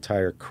in my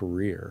entire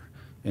career.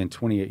 In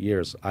 28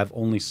 years, I've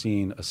only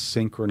seen a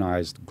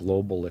synchronized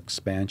global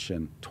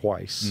expansion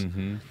twice.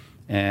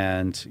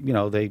 And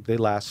they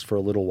last for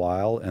a little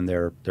while, and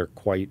they're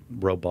quite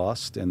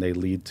robust, and they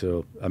lead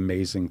to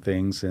amazing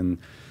things in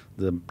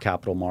the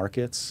capital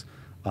markets.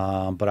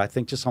 But I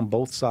think just on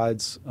both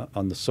sides,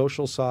 on the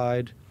social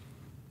side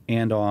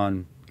and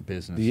on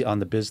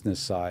the business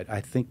side, I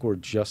think we're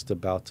just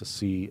about to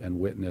see and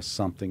witness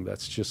something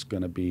that's just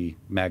going to be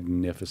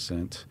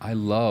magnificent. I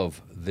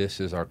love this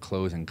as our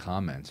closing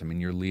comments. I mean,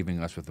 you're leaving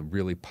us with a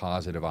really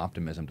positive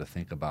optimism to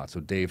think about.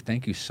 So, Dave,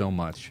 thank you so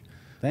much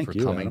for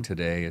coming Adam.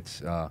 today.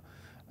 It's,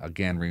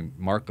 again,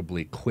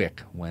 remarkably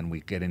quick when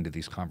we get into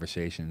these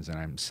conversations, and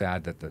I'm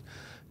sad that the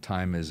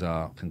time is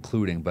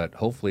concluding, but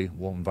hopefully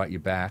we'll invite you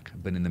back.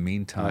 But in the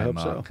meantime, I hope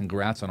so.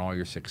 Congrats on all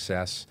your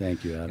success.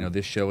 Thank you, Adam.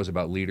 This show is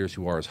about leaders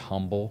who are as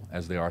humble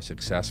as they are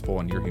successful,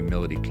 and your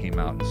humility came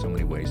out in so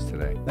many ways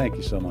today. Thank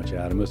you so much,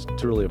 Adam. It's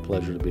truly a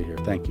pleasure to be here.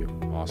 Thank you.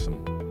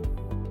 Awesome.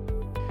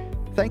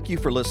 Thank you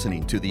for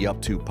listening to the Up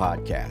To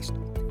podcast.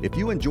 If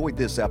you enjoyed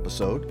this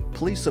episode,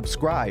 please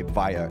subscribe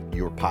via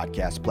your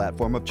podcast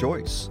platform of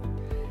choice.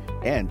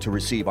 And to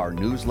receive our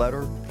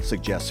newsletter,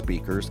 suggest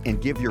speakers, and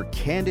give your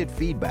candid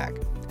feedback,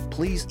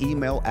 please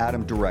email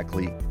Adam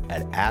directly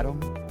at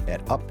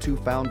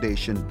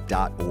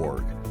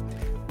adam@uptofoundation.org.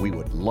 We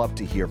would love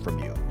to hear from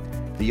you.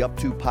 The Up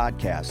To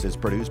podcast is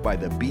produced by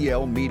the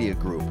BL Media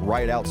Group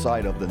right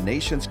outside of the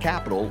nation's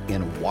capital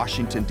in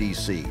Washington,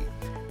 D.C.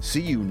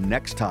 See you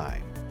next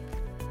time.